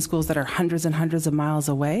boarding schools that are hundreds and hundreds of miles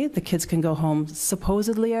away, the kids can go home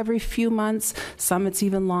supposedly every few months. Some it's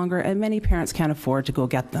even longer, and many parents can't afford to go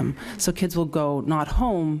get them. So kids will go not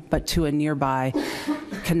home, but to a nearby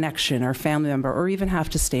connection or family member, or even have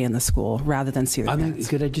to stay in the school rather than see their parents.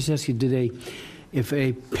 Could I just ask you, if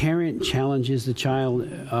a parent challenges the child,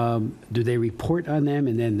 do they report on them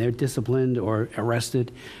and then they're disciplined or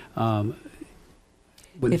arrested? When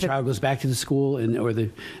the child goes back to the school or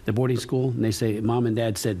the boarding school and they say, Mom and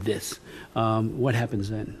Dad said this, what happens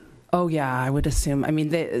then? Oh, yeah, I would assume. I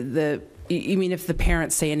mean, you mean if the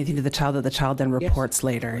parents say anything to the child that the child then reports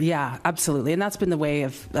later? Yeah, absolutely. And that's been the way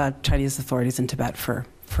of Chinese authorities in Tibet for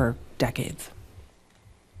decades.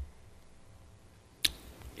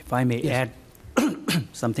 If I may add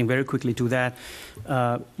something very quickly to that.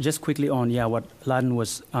 Just quickly on, what Lhadon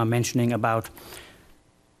was mentioning about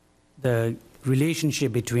the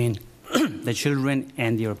relationship between the children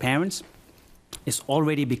and their parents is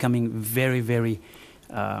already becoming very, very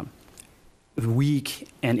weak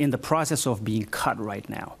and in the process of being cut right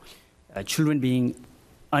now. Children being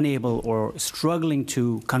unable or struggling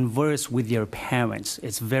to converse with their parents.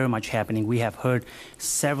 It's very much happening. We have heard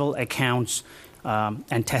several accounts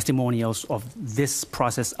and testimonials of this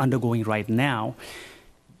process undergoing right now.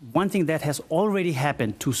 One thing that has already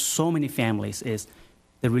happened to so many families is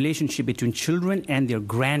the relationship between children and their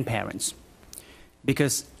grandparents.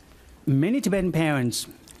 Because many Tibetan parents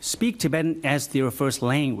speak Tibetan as their first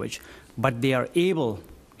language, but they are able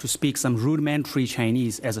to speak some rudimentary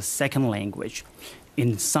Chinese as a second language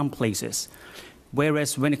in some places.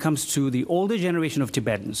 Whereas when it comes to the older generation of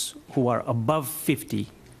Tibetans who are above 50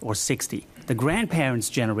 or 60, the grandparents'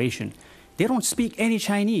 generation, they don't speak any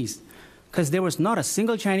Chinese because there was not a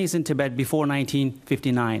single Chinese in Tibet before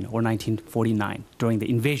 1959 or 1949 during the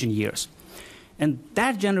invasion years. And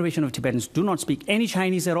that generation of Tibetans do not speak any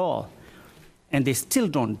Chinese at all. And they still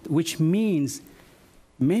don't, which means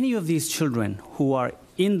many of these children who are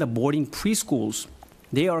in the boarding preschools,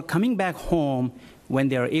 they are coming back home when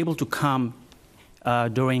they are able to come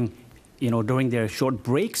during their short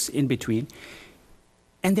breaks in between.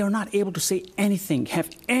 And they're not able to say anything, have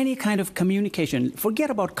any kind of communication.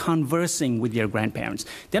 Forget about conversing with their grandparents.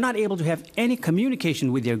 They're not able to have any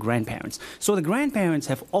communication with their grandparents. So the grandparents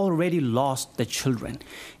have already lost the children.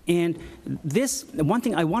 And this, one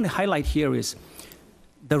thing I want to highlight here is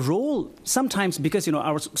the role, sometimes because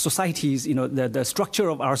our societies, the structure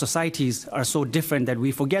of our societies are so different that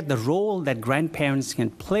we forget the role that grandparents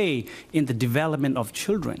can play in the development of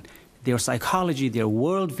children. Their psychology, their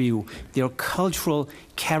worldview, their cultural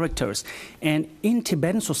characters. And in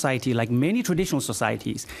Tibetan society, like many traditional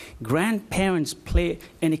societies, grandparents play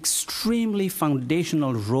an extremely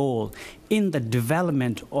foundational role in the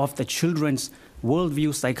development of the children's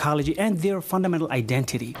worldview, psychology, and their fundamental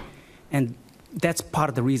identity. And that's part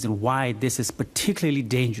of the reason why this is particularly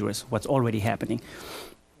dangerous, what's already happening.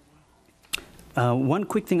 One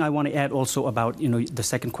quick thing I want to add also about the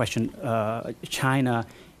second question, China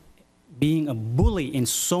being a bully in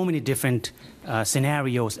so many different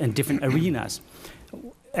scenarios and different arenas.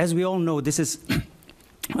 As we all know, this is,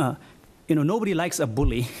 nobody likes a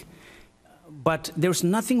bully, but there's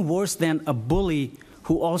nothing worse than a bully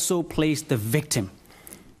who also plays the victim.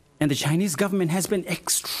 And the Chinese government has been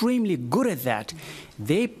extremely good at that.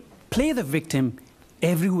 They play the victim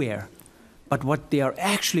everywhere, but what they are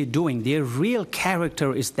actually doing, their real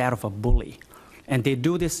character is that of a bully. And they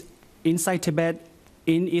do this inside Tibet,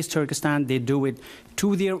 in East Turkestan, they do it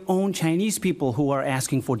to their own Chinese people who are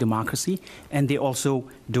asking for democracy, and they also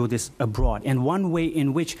do this abroad. And one way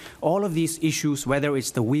in which all of these issues, whether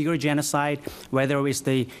it's the Uyghur genocide, whether it's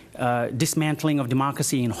the dismantling of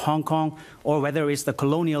democracy in Hong Kong, or whether it's the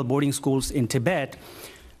colonial boarding schools in Tibet,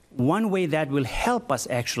 one way that will help us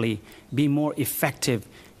actually be more effective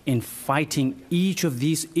in fighting each of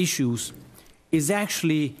these issues is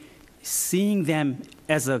actually seeing them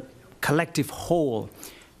as a collective whole,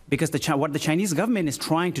 because what the Chinese government is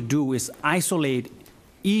trying to do is isolate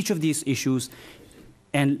each of these issues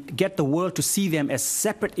and get the world to see them as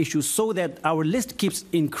separate issues so that our list keeps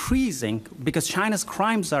increasing, because China's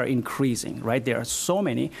crimes are increasing, right? There are so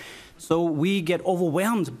many. So we get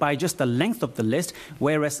overwhelmed by just the length of the list,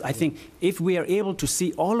 whereas I think if we are able to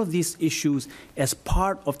see all of these issues as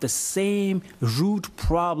part of the same root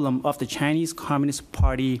problem of the Chinese Communist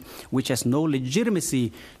Party, which has no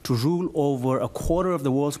legitimacy to rule over a quarter of the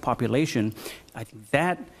world's population, I think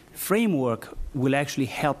that framework will actually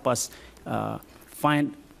help us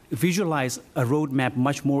visualize a roadmap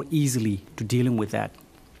much more easily to dealing with that.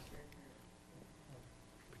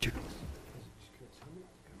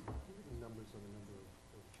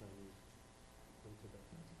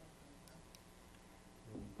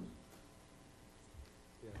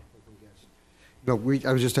 No,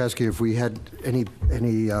 I was just asking if we had any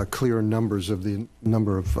clear numbers of the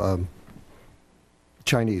number of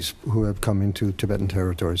Chinese who have come into Tibetan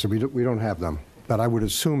territory. So we don't have them. But I would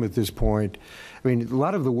assume at this point, I mean, a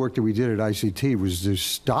lot of the work that we did at ICT was to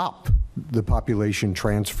stop the population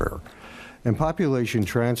transfer. And population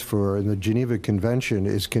transfer in the Geneva Convention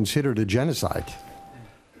is considered a genocide.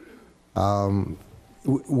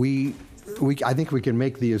 I think we can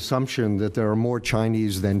make the assumption that there are more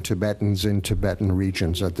Chinese than Tibetans in Tibetan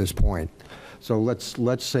regions at this point. So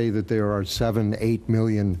let's say that there are 7-8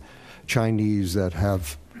 million Chinese that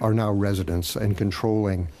are now residents and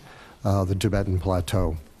controlling the Tibetan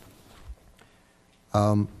plateau.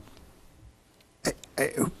 I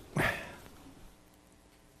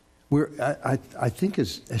think,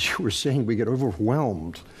 as you were saying, we get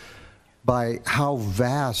overwhelmed by how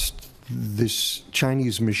vast this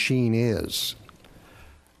Chinese machine is.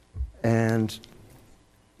 And,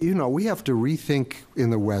 you know, we have to rethink in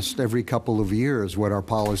the West every couple of years what our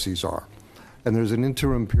policies are. And there's an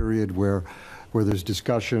interim period where there's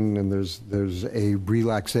discussion and there's a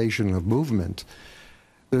relaxation of movement.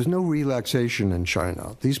 There's no relaxation in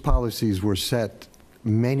China. These policies were set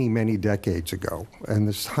many, many decades ago. And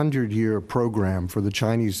this 100-year program for the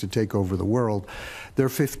Chinese to take over the world, they're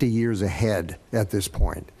 50 years ahead at this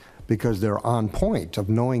point, because they're on point of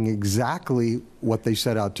knowing exactly what they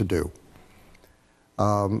set out to do.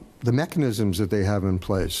 The mechanisms that they have in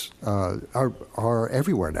place are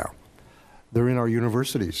everywhere now. They're in our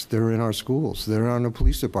universities, they're in our schools, they're in our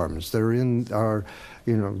police departments, they're in our,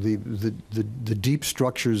 you know, the deep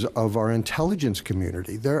structures of our intelligence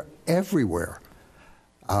community. They're everywhere.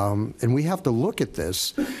 And we have to look at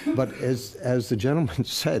this, but as the gentleman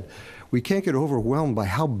said, we can't get overwhelmed by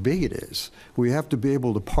how big it is. We have to be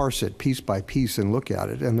able to parse it piece by piece and look at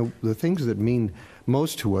it. And the things that mean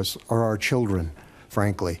most to us are our children,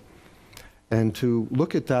 frankly. And to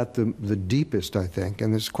look at that the deepest, I think,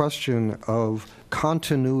 and this question of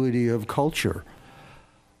continuity of culture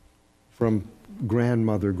from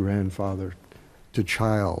grandmother, grandfather to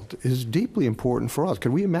child is deeply important for us.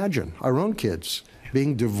 Can we imagine our own kids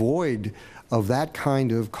being devoid of that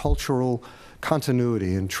kind of cultural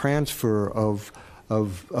continuity and transfer of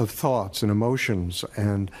thoughts and emotions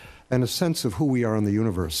and a sense of who we are in the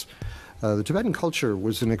universe? The Tibetan culture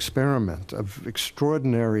was an experiment of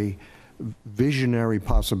extraordinary visionary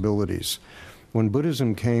possibilities. When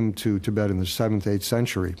Buddhism came to Tibet in the 7th, 8th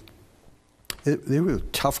century, they were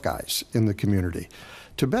tough guys in the community.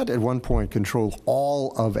 Tibet at one point controlled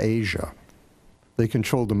all of Asia. They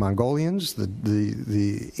controlled the Mongolians,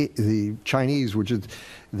 the Chinese, which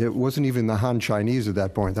there wasn't even the Han Chinese at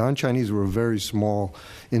that point. The Han Chinese were a very small,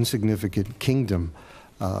 insignificant kingdom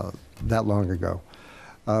that long ago.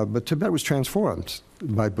 But Tibet was transformed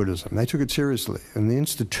by Buddhism. They took it seriously. And the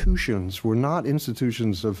institutions were not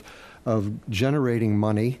institutions of generating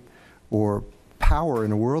money or power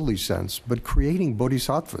in a worldly sense, but creating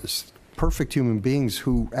bodhisattvas, perfect human beings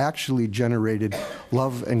who actually generated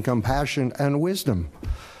love and compassion and wisdom.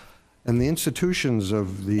 And the institutions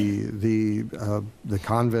of the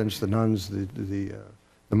convents, the nuns, the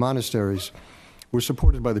monasteries were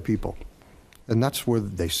supported by the people. And that's where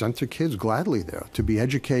they sent their kids gladly there to be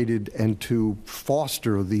educated and to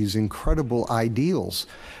foster these incredible ideals,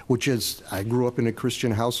 which is, I grew up in a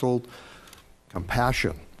Christian household,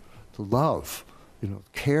 compassion, to love,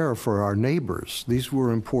 care for our neighbors. These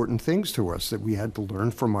were important things to us that we had to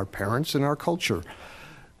learn from our parents and our culture.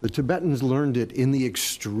 The Tibetans learned it in the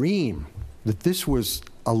extreme, that this was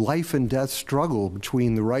a life and death struggle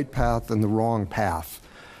between the right path and the wrong path.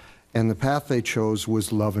 And the path they chose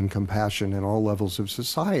was love and compassion in all levels of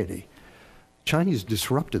society. Chinese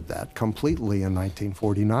disrupted that completely in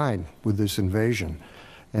 1949 with this invasion.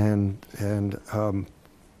 And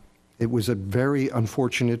it was a very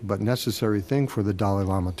unfortunate but necessary thing for the Dalai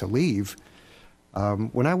Lama to leave.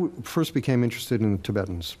 When I first became interested in the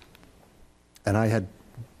Tibetans, and I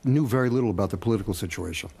knew very little about the political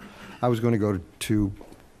situation, I was going to go to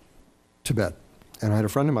Tibet. And I had a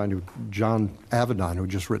friend of mine, John Avedon, who had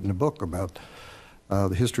just written a book about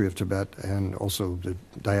the history of Tibet and also the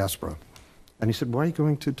diaspora. And he said, "Why are you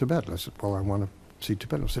going to Tibet?" And I said, "Well, I want to see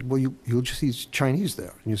Tibet." I said, "Well, you'll just see Chinese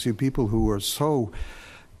there. And you see people who are so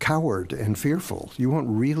coward and fearful. You won't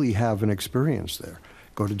really have an experience there.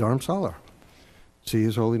 Go to Dharamsala. See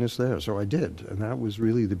His Holiness there." So I did, and that was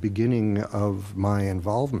really the beginning of my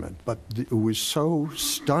involvement. But it was so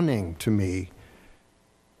stunning to me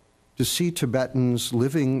to see Tibetans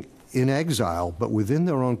living in exile, but within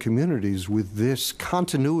their own communities with this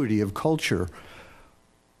continuity of culture,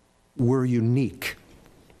 were unique.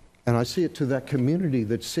 And I see it to that community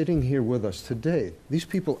that's sitting here with us today. These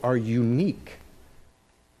people are unique.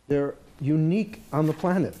 They're unique on the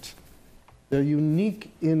planet. They're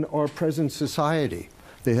unique in our present society.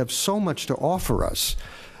 They have so much to offer us,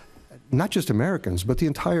 not just Americans, but the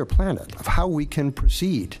entire planet, of how we can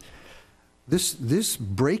proceed. This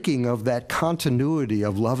breaking of that continuity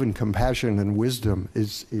of love and compassion and wisdom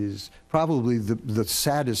is probably the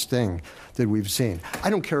saddest thing that we've seen. I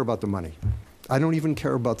don't care about the money. I don't even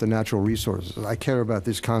care about the natural resources. I care about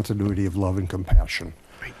this continuity of love and compassion.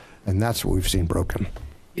 Right. And that's what we've seen broken.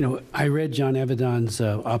 I read John Avedon's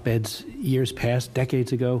op-eds years past,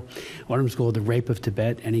 decades ago. One of them was called The Rape of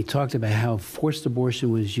Tibet, and he talked about how forced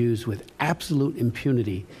abortion was used with absolute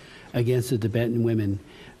impunity against the Tibetan women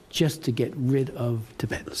just to get rid of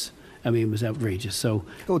Tibetans. I mean, it was outrageous. So,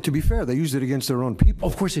 to be fair, they used it against their own people.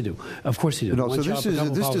 Of course they do. Of course they do. So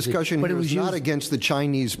this discussion here is not against the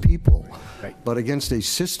Chinese people, right, but against a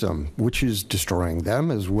system which is destroying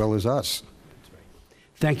them as well as us.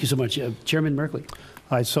 Thank you so much. Chairman Merkley.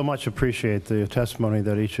 I so much appreciate the testimony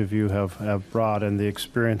that each of you have brought and the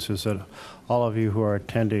experiences that all of you who are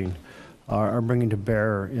attending are bringing to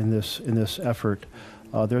bear in this effort.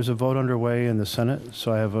 There's a vote underway in the Senate,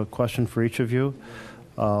 so I have a question for each of you.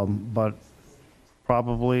 But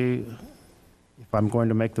probably, if I'm going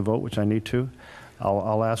to make the vote, which I need to,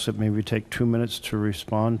 I'll ask that maybe take 2 minutes to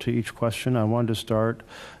respond to each question. I wanted to start,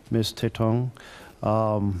 Ms. Tethong,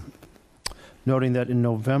 noting that in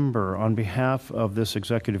November, on behalf of this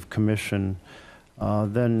executive commission,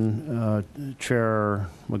 then Chair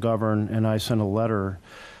McGovern and I sent a letter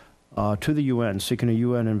to the UN, seeking a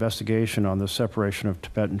UN investigation on the separation of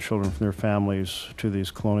Tibetan children from their families to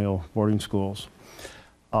these colonial boarding schools.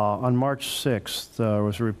 On March 6th, there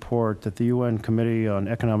was a report that the UN Committee on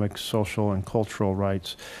Economic, Social, and Cultural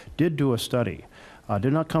Rights did do a study.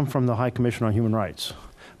 Did not come from the High Commission on Human Rights,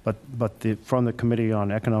 but from the Committee on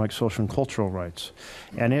Economic, Social, and Cultural Rights.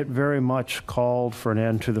 And it very much called for an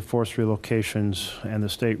end to the forced relocations and the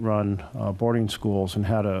state-run boarding schools, and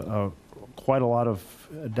had quite a lot of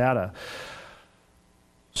data.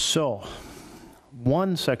 So,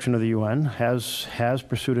 one section of the UN has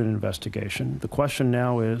pursued an investigation. The question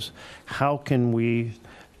now is, how can we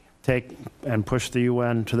take and push the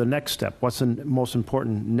UN to the next step? What's the most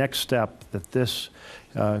important next step that this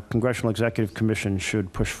Congressional Executive Commission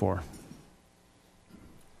should push for?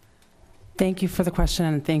 Thank you for the question,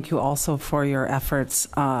 and thank you also for your efforts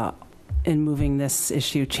in moving this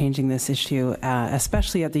issue, changing this issue,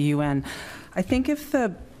 especially at the UN. I think if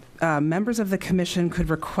the members of the Commission could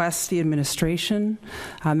request the administration,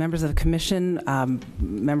 members of the Commission,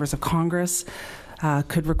 members of Congress,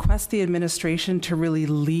 could request the administration to really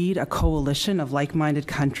lead a coalition of like-minded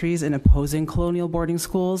countries in opposing colonial boarding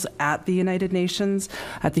schools at the United Nations,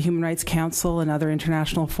 at the Human Rights Council, and other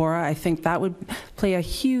international fora. I think that would play a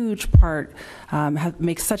huge part,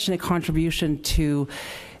 make such a contribution to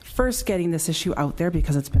first getting this issue out there,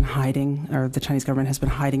 because it's been hiding, or the Chinese government has been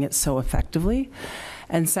hiding it so effectively.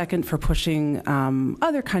 And second, for pushing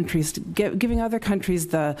other countries, giving other countries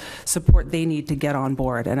the support they need to get on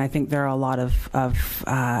board. And I think there are a lot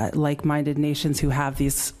of like-minded nations who have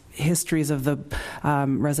these histories of the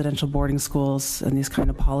residential boarding schools and these kind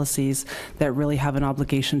of policies that really have an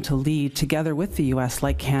obligation to lead together with the U.S.,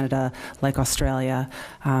 like Canada, like Australia,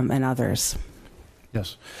 and others.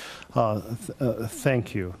 Yes.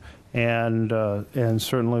 Thank you. And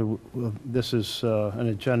certainly this is an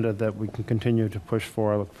agenda that we can continue to push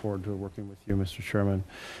for. I look forward to working with you, Mr. Chairman,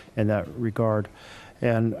 in that regard.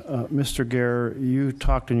 And Mr. Gere, you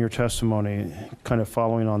talked in your testimony, kind of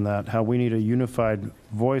following on that, how we need a unified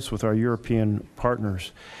voice with our European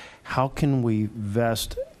partners. How can we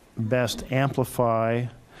best amplify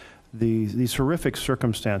these horrific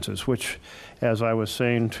circumstances, which, as I was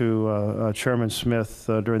saying to Chairman Smith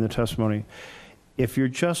during the testimony, if you're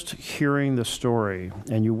just hearing the story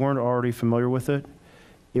and you weren't already familiar with it,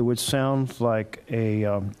 it would sound like a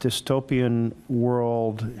dystopian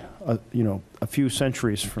world, you know, a few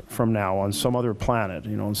centuries from now on some other planet,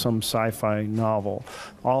 you know, in some sci-fi novel.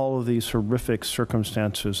 All of these horrific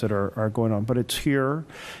circumstances that are going on. But it's here,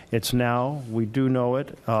 it's now, we do know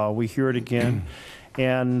it, we hear it again,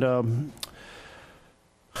 and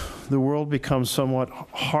the world becomes somewhat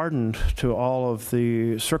hardened to all of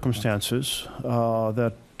the circumstances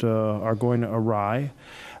that are going awry.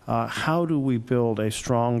 How do we build a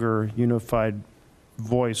stronger, unified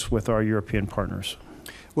voice with our European partners?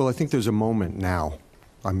 Well, I think there's a moment now.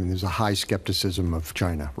 I mean, there's a high skepticism of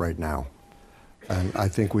China right now. And I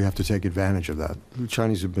think we have to take advantage of that. The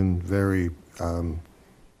Chinese have been very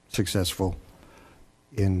successful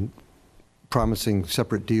in promising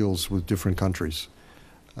separate deals with different countries.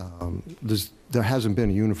 There hasn't been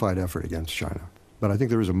a unified effort against China. But I think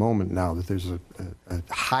there is a moment now that there's a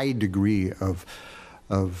high degree of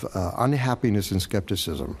unhappiness and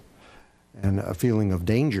skepticism and a feeling of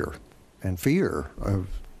danger and fear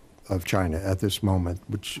of China at this moment,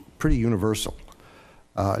 which is pretty universal,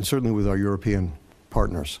 and certainly with our European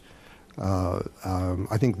partners.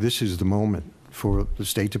 I think this is the moment for the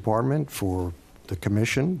State Department, for the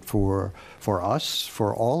Commission, for us,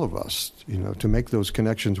 for all of us, you know, to make those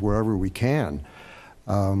connections wherever we can.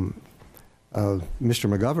 Mr.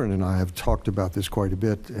 McGovern and I have talked about this quite a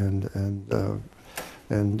bit, and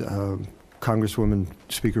Congresswoman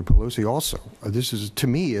Speaker Pelosi also. This is, to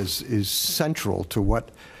me, is central to what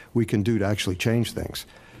we can do to actually change things.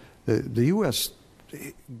 The U.S.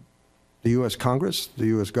 Congress, the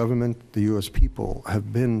U.S. government, the U.S. people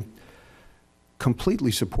have been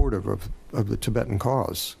completely supportive of the Tibetan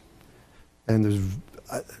cause, and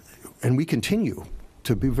we continue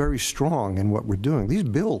to be very strong in what we're doing. These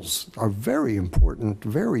bills are very important,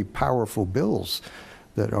 very powerful bills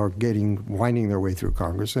that are winding their way through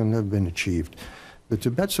Congress and have been achieved. The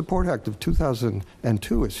Tibet Support Act of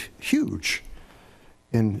 2002 is huge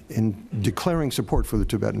in declaring support for the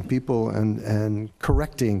Tibetan people and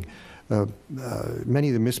correcting many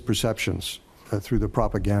of the misperceptions through the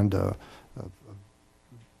propaganda of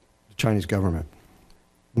the Chinese government.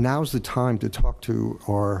 Now's the time to talk to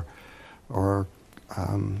our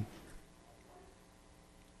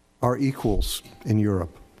equals in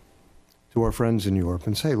Europe, to our friends in Europe,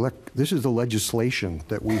 and say, look, this is the legislation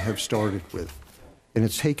that we have started with, and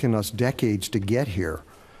it's taken us decades to get here,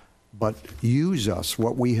 but use us,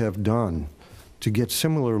 what we have done, to get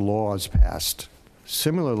similar laws passed,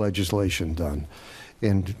 similar legislation done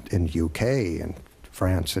in UK and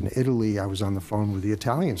France and Italy. I was on the phone with the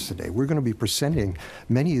Italians today. We're going to be presenting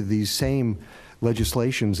many of these same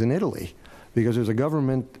legislations in Italy, because there's a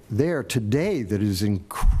government there today that is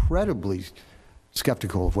incredibly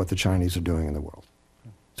skeptical of what the Chinese are doing in the world.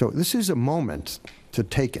 So this is a moment to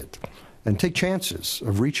take it and take chances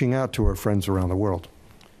of reaching out to our friends around the world.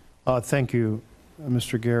 Thank you,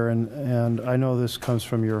 Mr. Gere, and I know this comes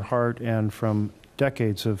from your heart and from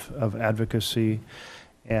decades of advocacy,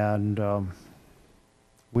 and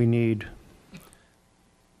we need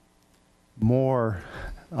more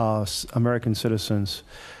American citizens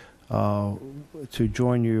to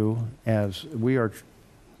join you as we are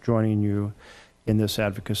joining you in this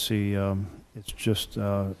advocacy. It's just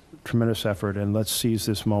a tremendous effort, and let's seize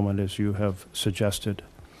this moment as you have suggested.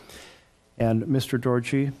 And Mr.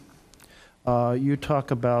 Dorjee, you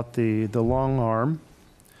talk about the long arm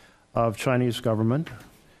of Chinese government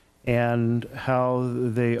and how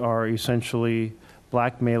they are essentially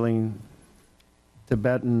blackmailing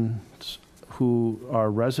Tibetans who are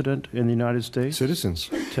resident in the United States. Citizens.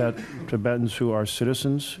 Tibetans who are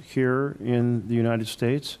citizens here in the United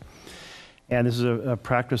States. And this is a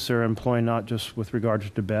practice they're employing not just with regard to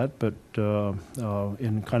Tibet, but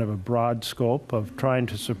in kind of a broad scope of trying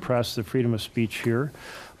to suppress the freedom of speech here,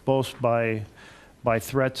 both by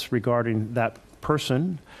threats regarding that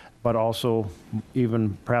person, but also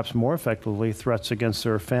even perhaps more effectively, threats against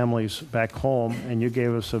their families back home. And you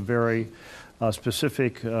gave us a very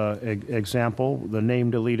specific example, the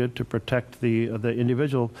name deleted to protect the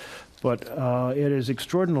individual. But it is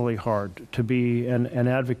extraordinarily hard to be an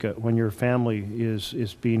advocate when your family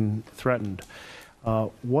is being threatened.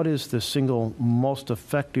 what is the single most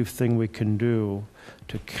effective thing we can do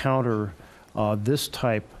to counter this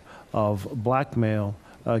type of blackmail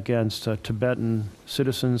against Tibetan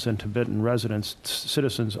citizens and Tibetan residents,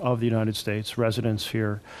 citizens of the United States, residents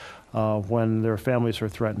here, when their families are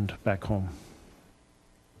threatened back home?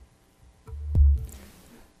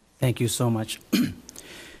 Thank you so much.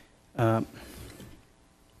 I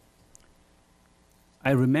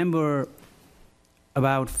remember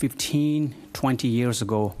about 15, 20 years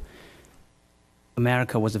ago,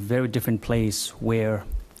 America was a very different place where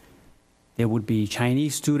there would be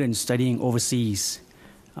Chinese students studying overseas.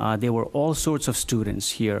 There were all sorts of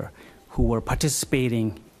students here who were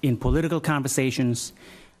participating in political conversations.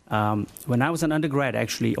 When I was an undergrad,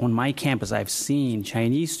 actually, on my campus, I've seen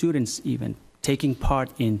Chinese students even taking part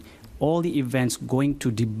in all the events, going to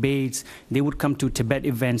debates. They would come to Tibet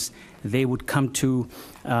events. They would come to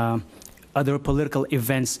other political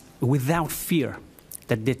events without fear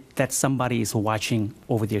that somebody is watching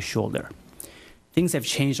over their shoulder. Things have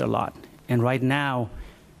changed a lot. And right now,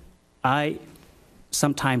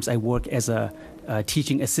 sometimes I work as a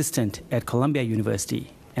teaching assistant at Columbia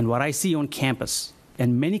University. And what I see on campus,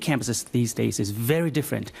 and many campuses these days, is very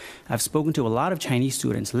different. I've spoken to a lot of Chinese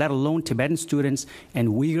students, let alone Tibetan students and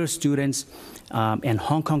Uyghur students and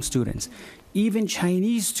Hong Kong students. Even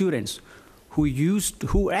Chinese students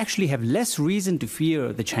who actually have less reason to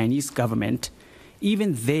fear the Chinese government,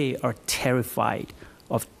 even they are terrified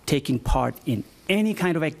of taking part in any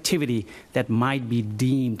kind of activity that might be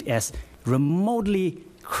deemed as remotely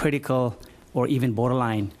critical or even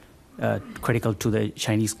borderline critical to the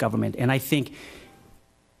Chinese government. And I think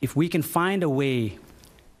if we can find a way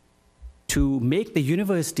to make the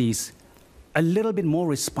universities a little bit more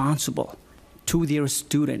responsible to their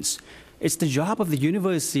students, it's the job of the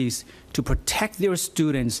universities to protect their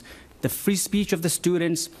students, the free speech of the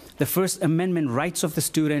students, the First Amendment rights of the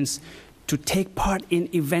students, to take part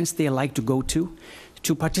in events they like to go to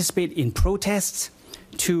participate in protests,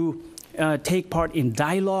 to take part in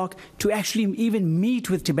dialogue, to actually even meet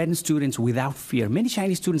with Tibetan students without fear. Many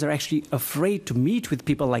Chinese students are actually afraid to meet with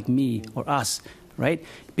people like me or us, right?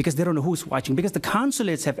 Because they don't know who's watching. Because the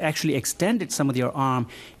consulates have actually extended some of their arm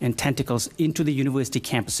and tentacles into the university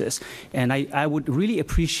campuses. And I would really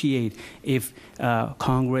appreciate if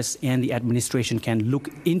Congress and the administration can look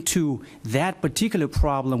into that particular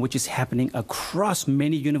problem, which is happening across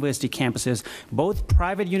many university campuses, both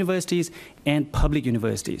private universities and public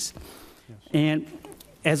universities. Yes. And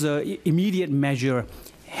as an immediate measure,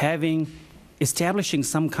 establishing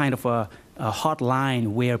some kind of a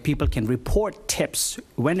hotline where people can report tips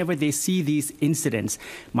whenever they see these incidents.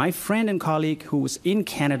 My friend and colleague who was in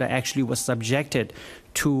Canada actually was subjected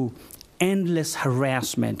to endless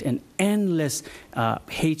harassment and endless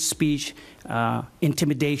hate speech,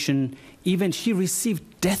 intimidation. Even she received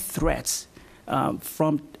death threats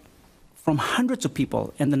from hundreds of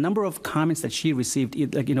people, and the number of comments that she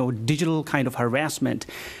received, like, digital kind of harassment,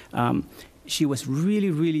 she was really,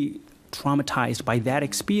 really traumatized by that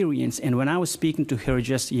experience. And when I was speaking to her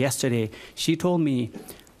just yesterday, she told me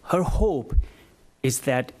her hope is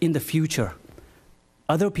that in the future,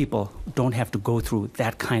 other people don't have to go through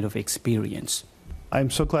that kind of experience. I'm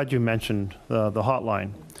so glad you mentioned the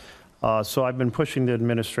hotline. So I've been pushing the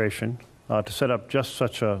administration to set up just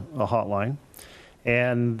such a hotline.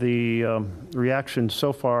 And the reaction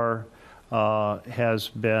so far has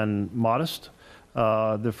been modest.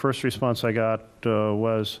 The first response I got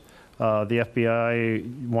was, the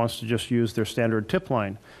FBI wants to just use their standard tip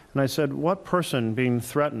line. And I said, what person being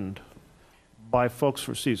threatened by folks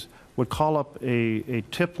overseas would call up a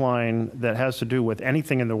tip line that has to do with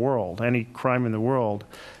anything in the world, any crime in the world,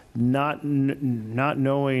 not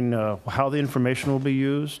knowing how the information will be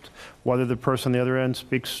used, whether the person on the other end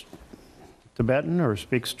speaks Tibetan or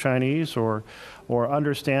speaks Chinese or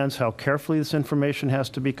understands how carefully this information has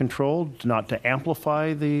to be controlled, not to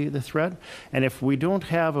amplify the threat. And if we don't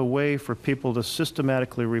have a way for people to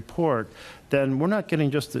systematically report, then we're not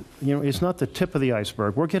getting just the, it's not the tip of the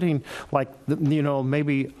iceberg. We're getting like,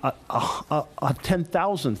 maybe a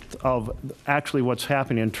 10,000th of actually what's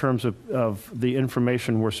happening in terms of the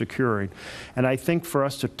information we're securing. And I think for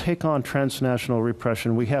us to take on transnational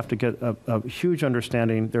repression, we have to get a huge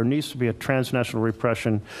understanding. There needs to be a transnational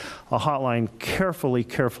repression, a hotline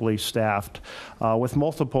carefully staffed with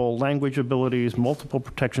multiple language abilities, multiple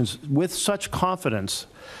protections, with such confidence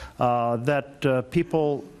that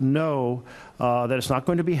people know that it's not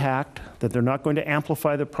going to be hacked, that they're not going to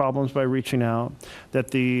amplify the problems by reaching out,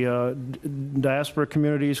 that the diaspora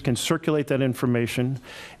communities can circulate that information.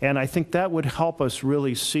 And I think that would help us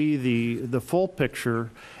really see the full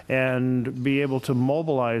picture and be able to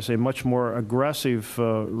mobilize a much more aggressive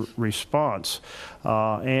response.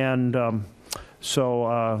 So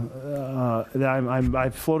I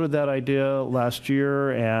floated that idea last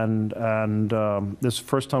year, and this is the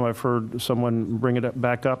first time I've heard someone bring it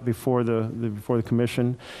back up before the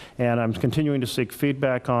commission, and I'm continuing to seek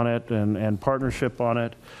feedback on it and partnership on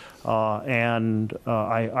it.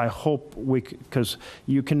 I hope because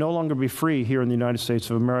you can no longer be free here in the United States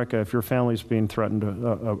of America if your family's being threatened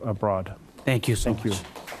abroad. Thank you so much. Thank you.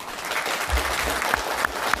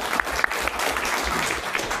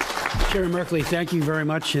 Chairman Merkley, thank you very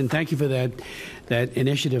much, and thank you for that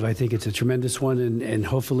initiative. I think it's a tremendous one, and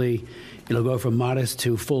hopefully it'll go from modest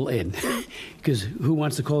to full in. Because who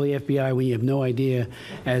wants to call the FBI when you have no idea,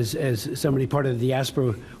 as somebody part of the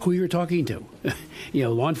diaspora, who you're talking to? You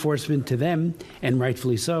know, law enforcement to them, and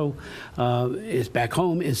rightfully so, is back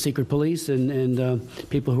home is secret police and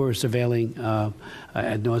people who are surveilling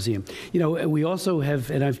ad nauseum. You know, we also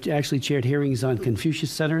have, and I've actually chaired hearings on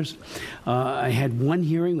Confucius centers. I had one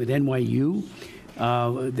hearing with NYU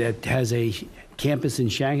that has a campus in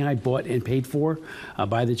Shanghai bought and paid for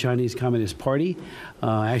by the Chinese Communist Party.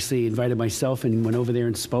 I actually invited myself and went over there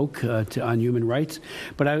and spoke on human rights.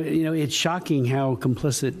 But you know, it's shocking how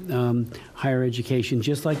complicit higher education,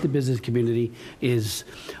 just like the business community, is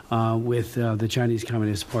with the Chinese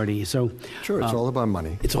Communist Party. So sure, it's all about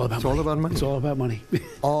money. It's all about money. All about money. It's all about money.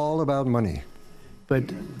 All about money. But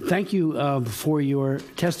thank you for your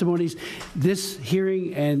testimonies. This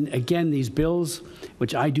hearing, and again, these bills,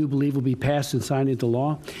 which I do believe will be passed and signed into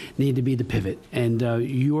law, need to be the pivot. And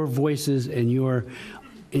your voices and your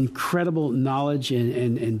incredible knowledge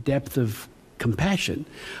and depth of compassion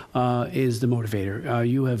is the motivator.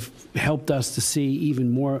 You have helped us to see even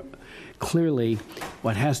more clearly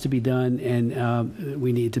what has to be done, and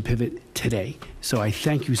we need to pivot today. So I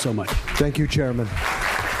thank you so much. Thank you, Chairman.